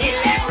more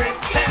elaborate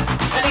tests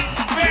and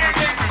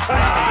experiments.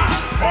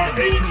 Our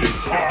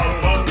agents are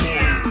among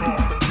you.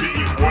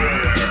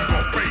 Beware.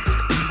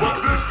 But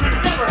this can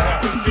never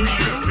happen to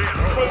you,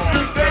 because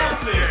you're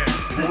dancing,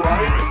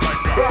 right?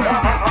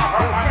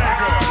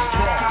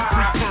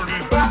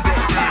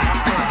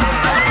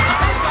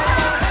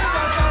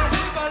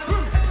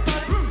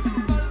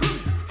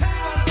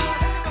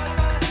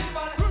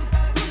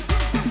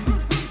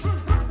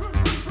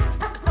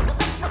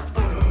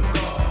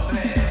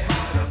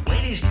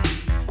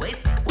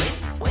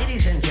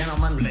 Ladies and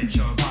gentlemen, let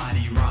your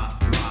body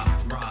rock, rock,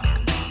 rock.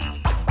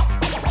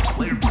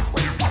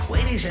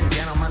 Ladies and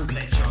gentlemen,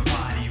 let your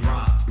body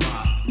rock,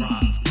 rock,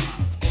 rock.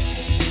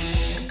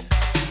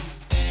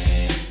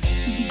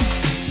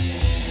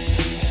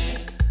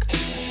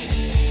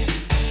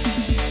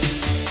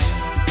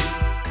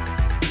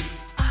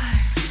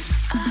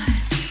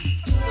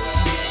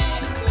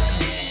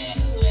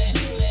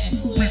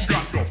 We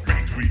got the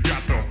beats, we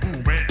got the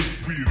boom, and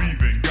we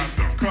even got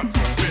the cuts.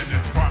 So then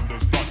it's time to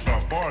start the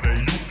party.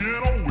 You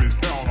can always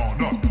count on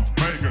us.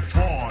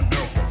 Megatron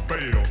never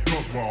fails,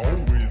 'cause we're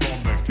always on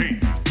the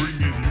gate,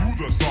 bringing you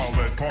the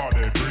solid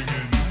party,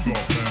 bringing you the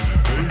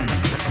planet Bay.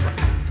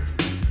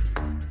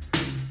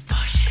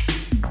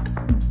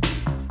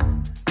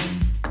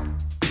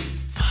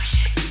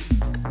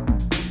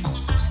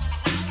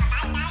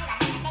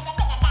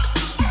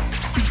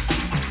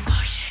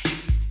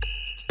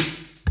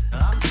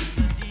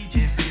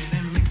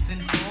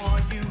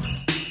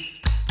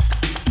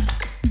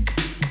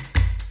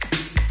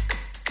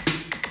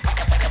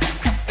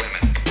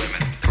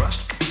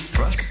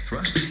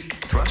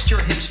 Thrust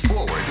your hips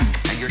forward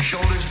and your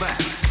shoulders back.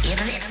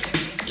 That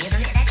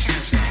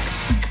sounds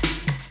nice.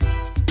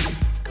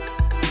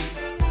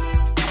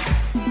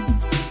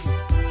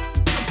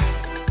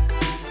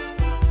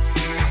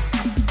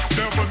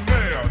 Never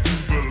nair to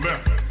the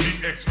left,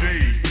 DXJ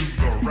to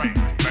the right.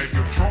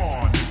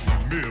 Megatron in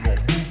the middle,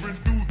 moving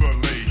through the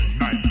late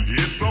night.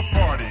 It's a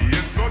party,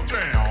 it's a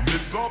jam,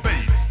 it's a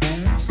bass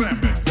boom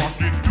salmon,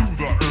 rocking through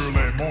the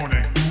early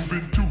morning,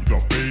 moving to the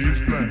bass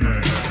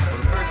planet. Well,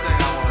 the first thing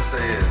I want to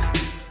say is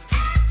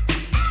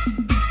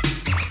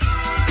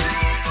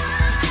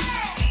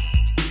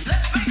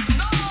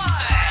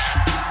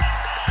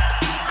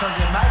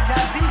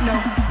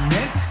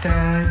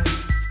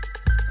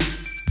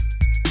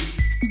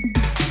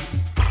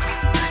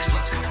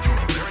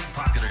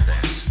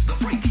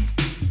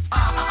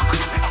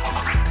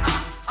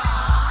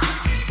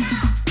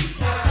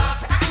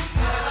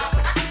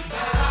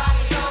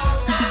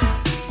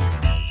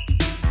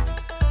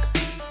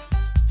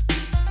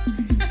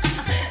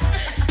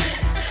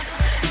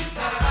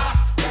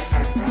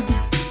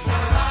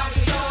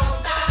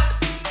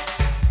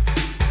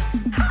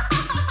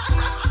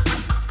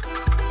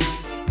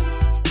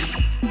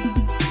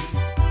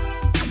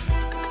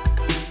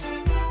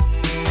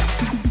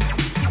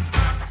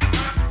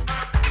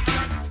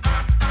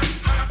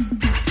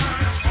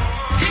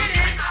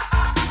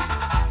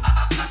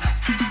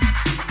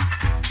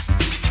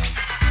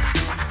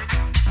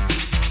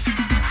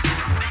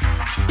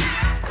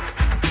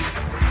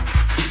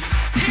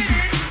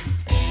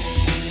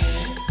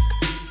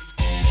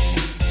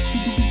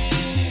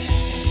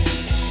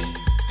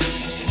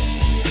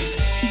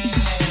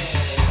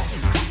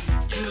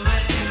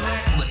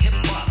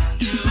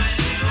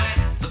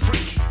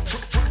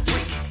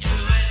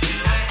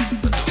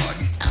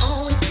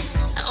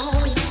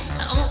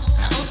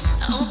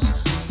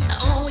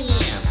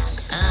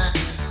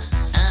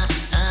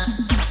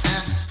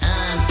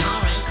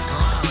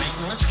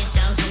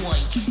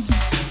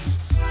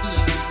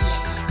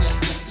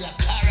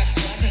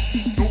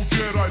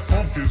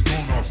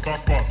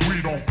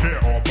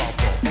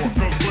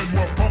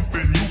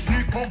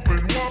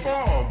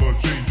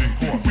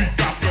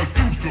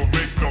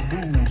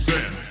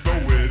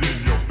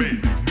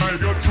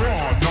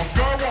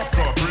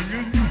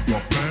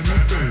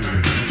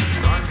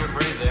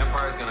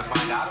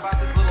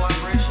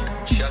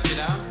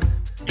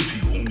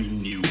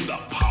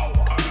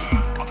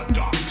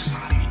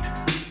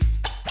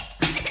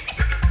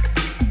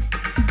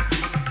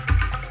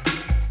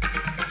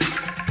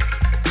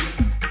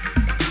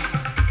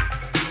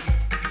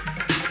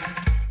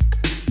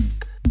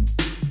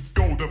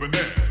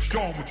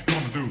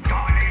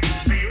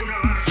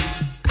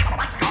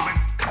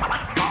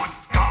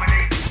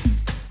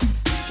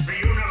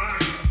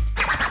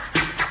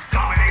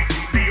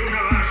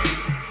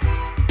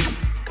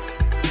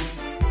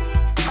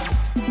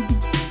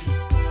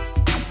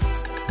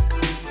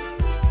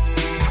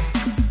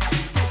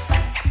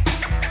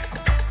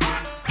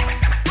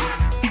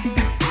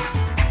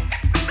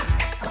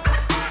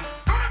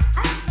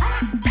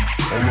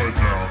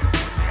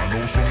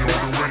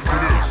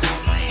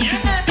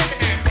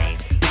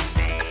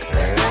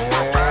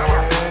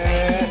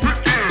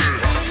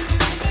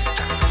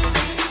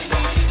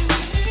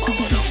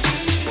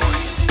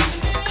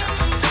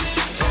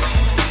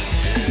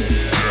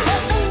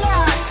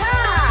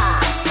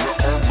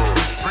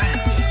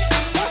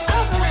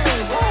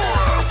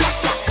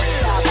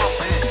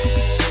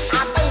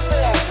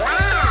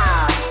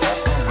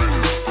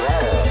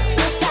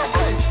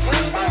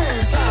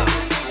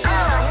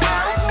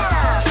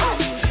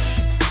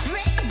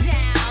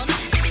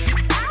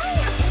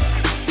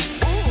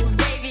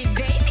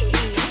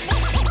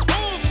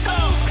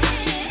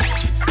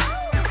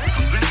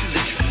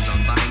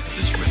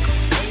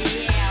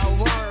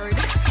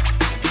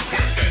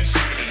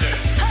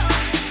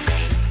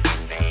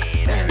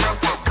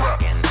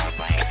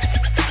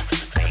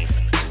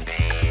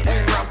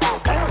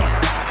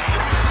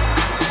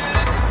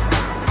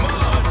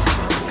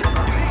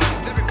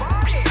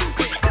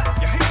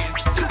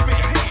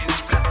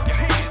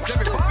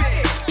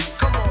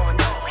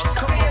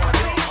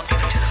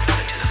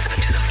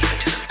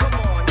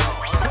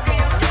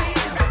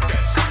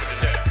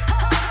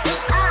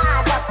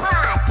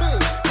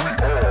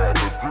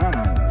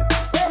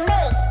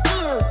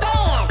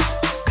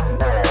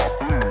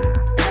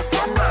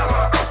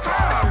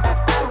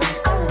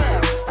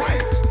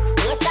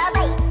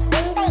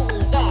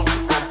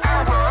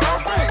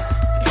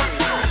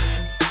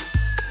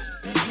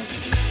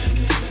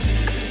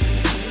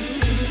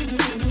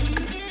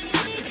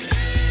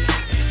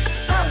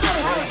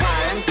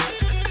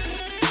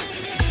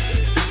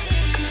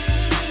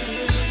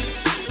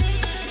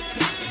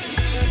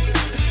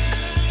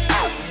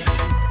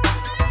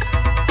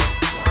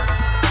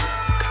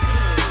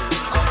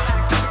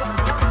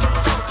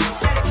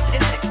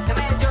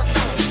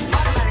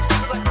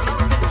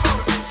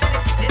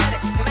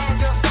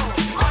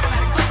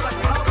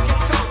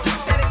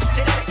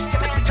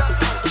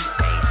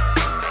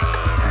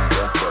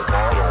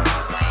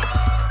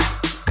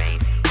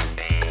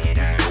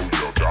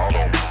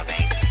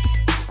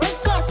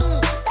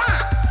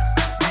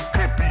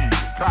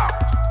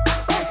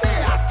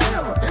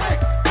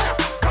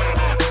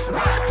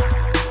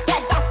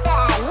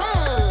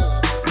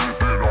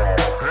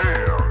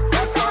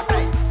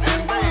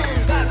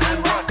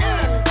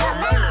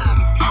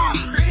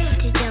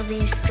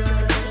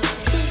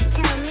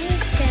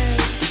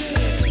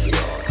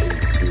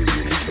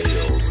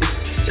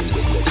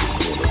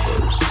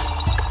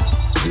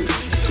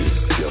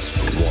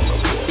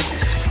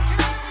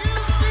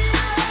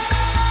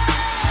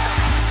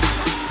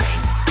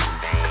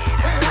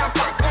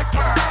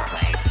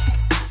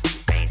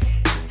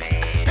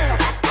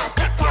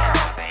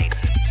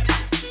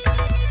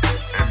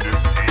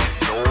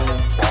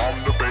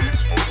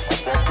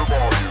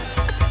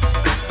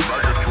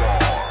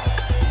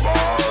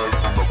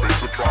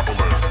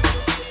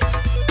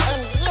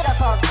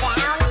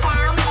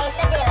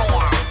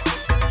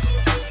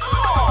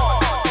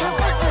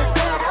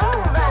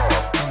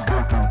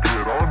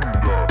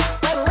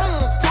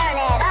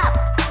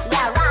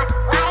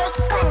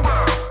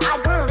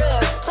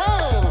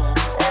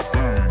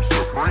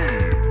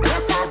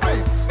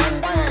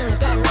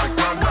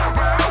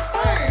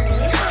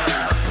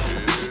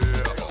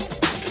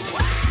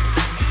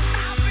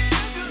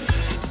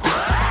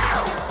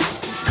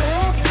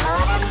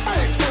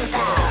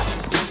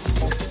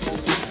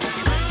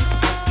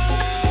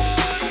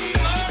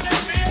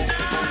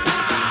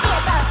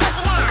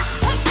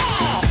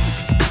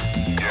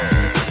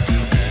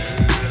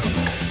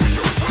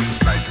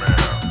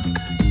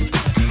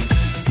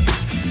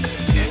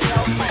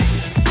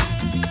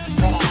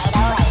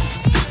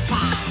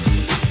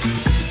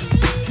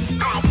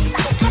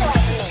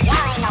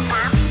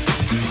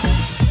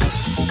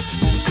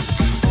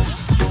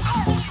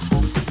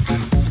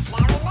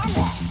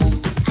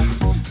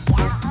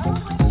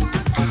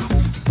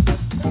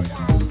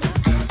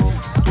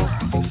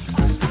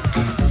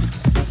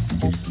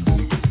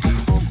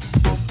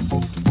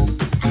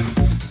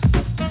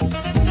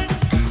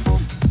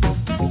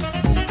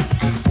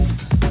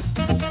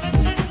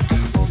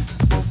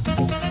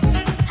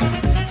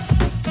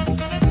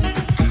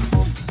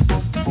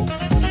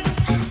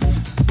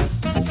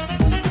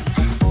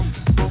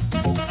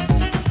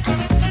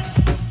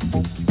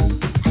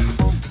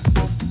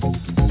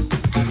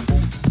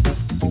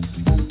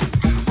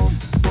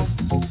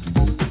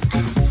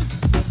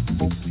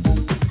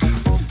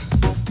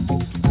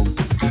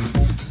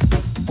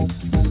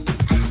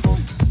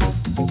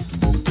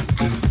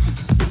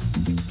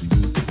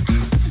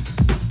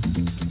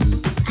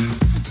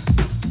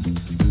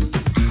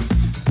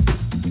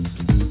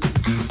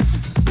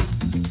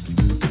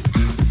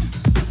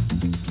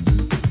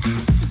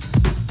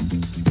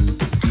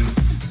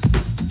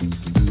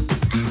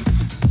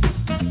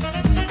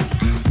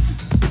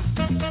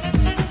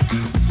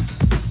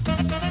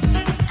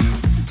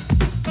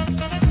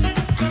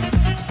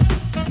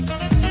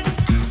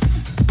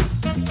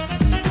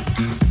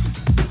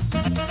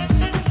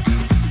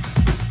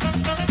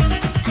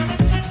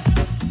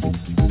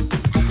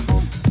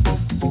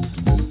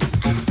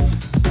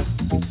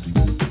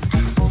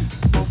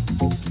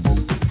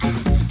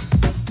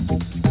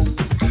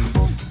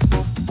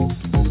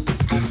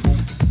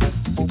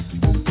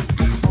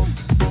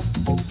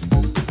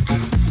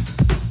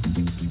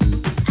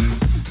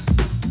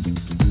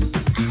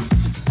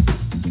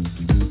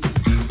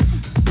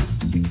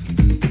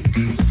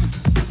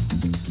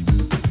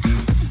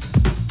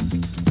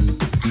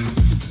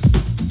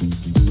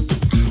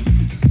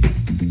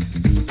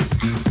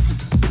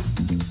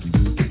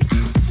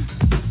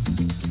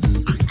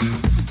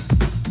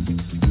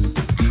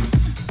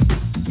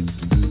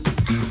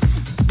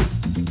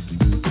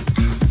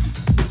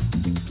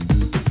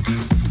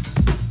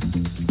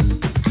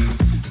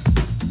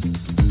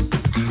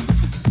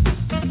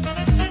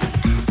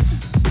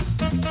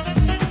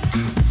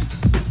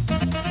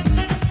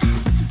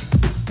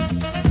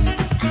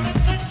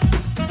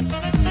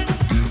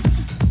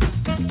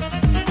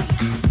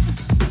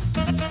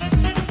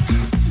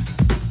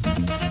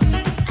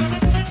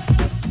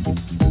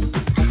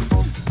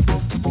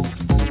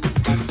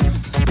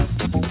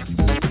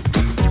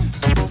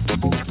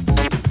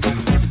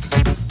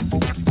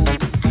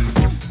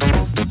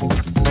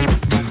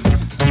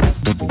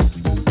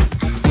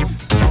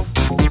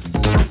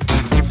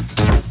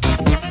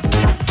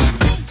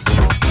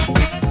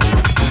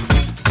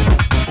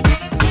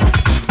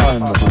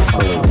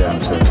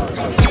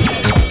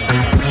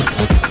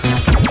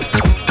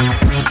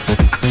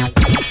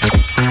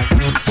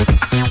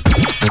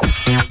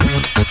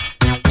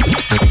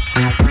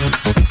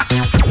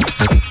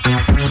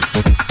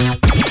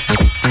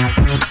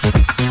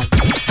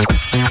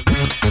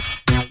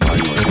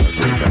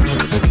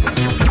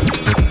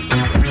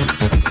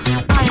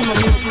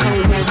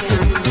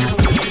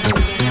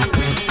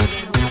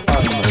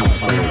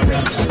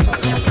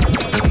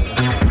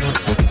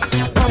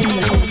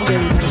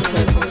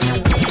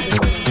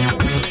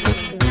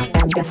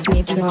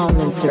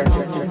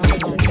Announcer.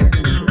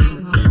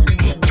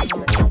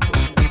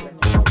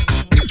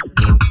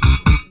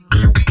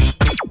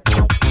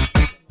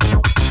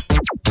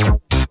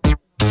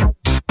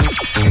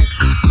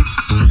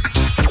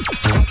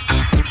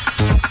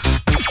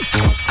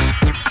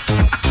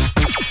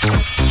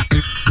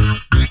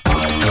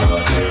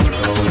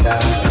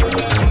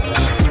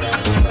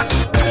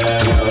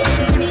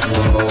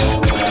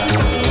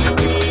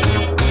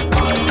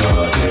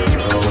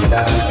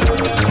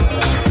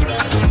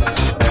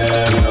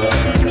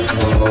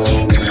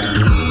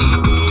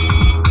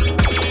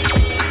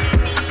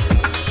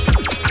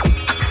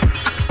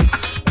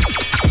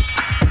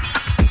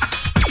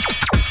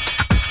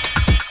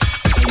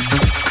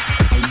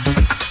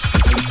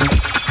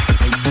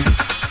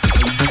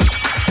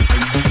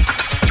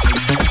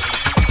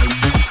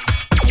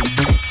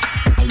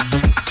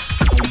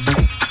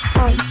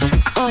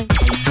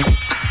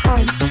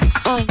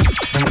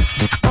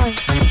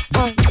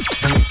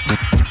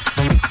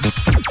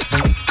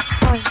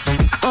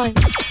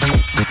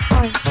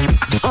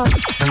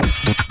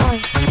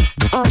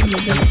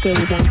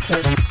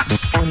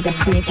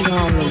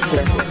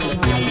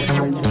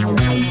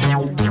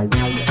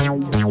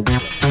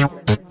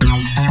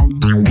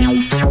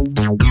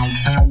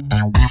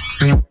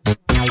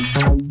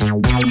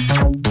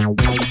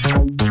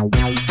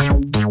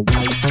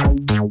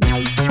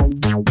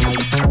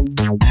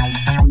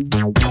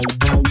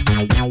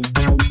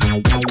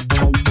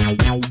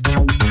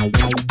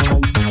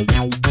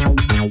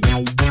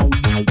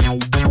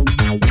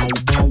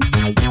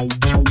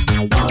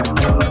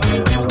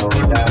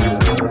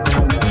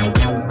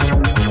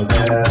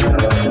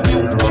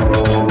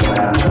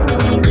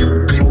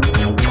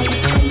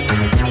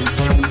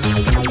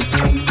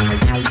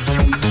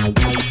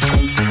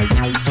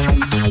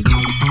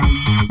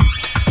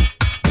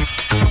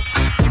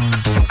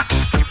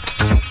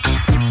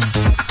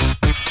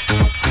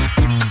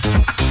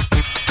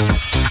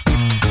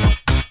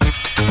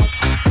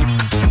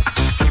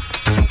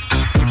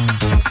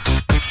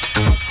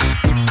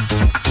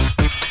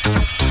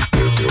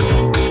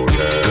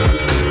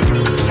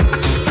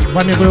 С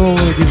вами был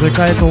диджей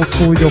Kite,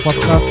 OldSchool видео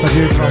подкаст.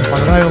 Надеюсь, вам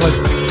понравилось.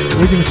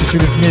 Увидимся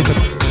через месяц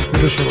в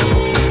следующем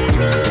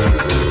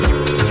выпуске.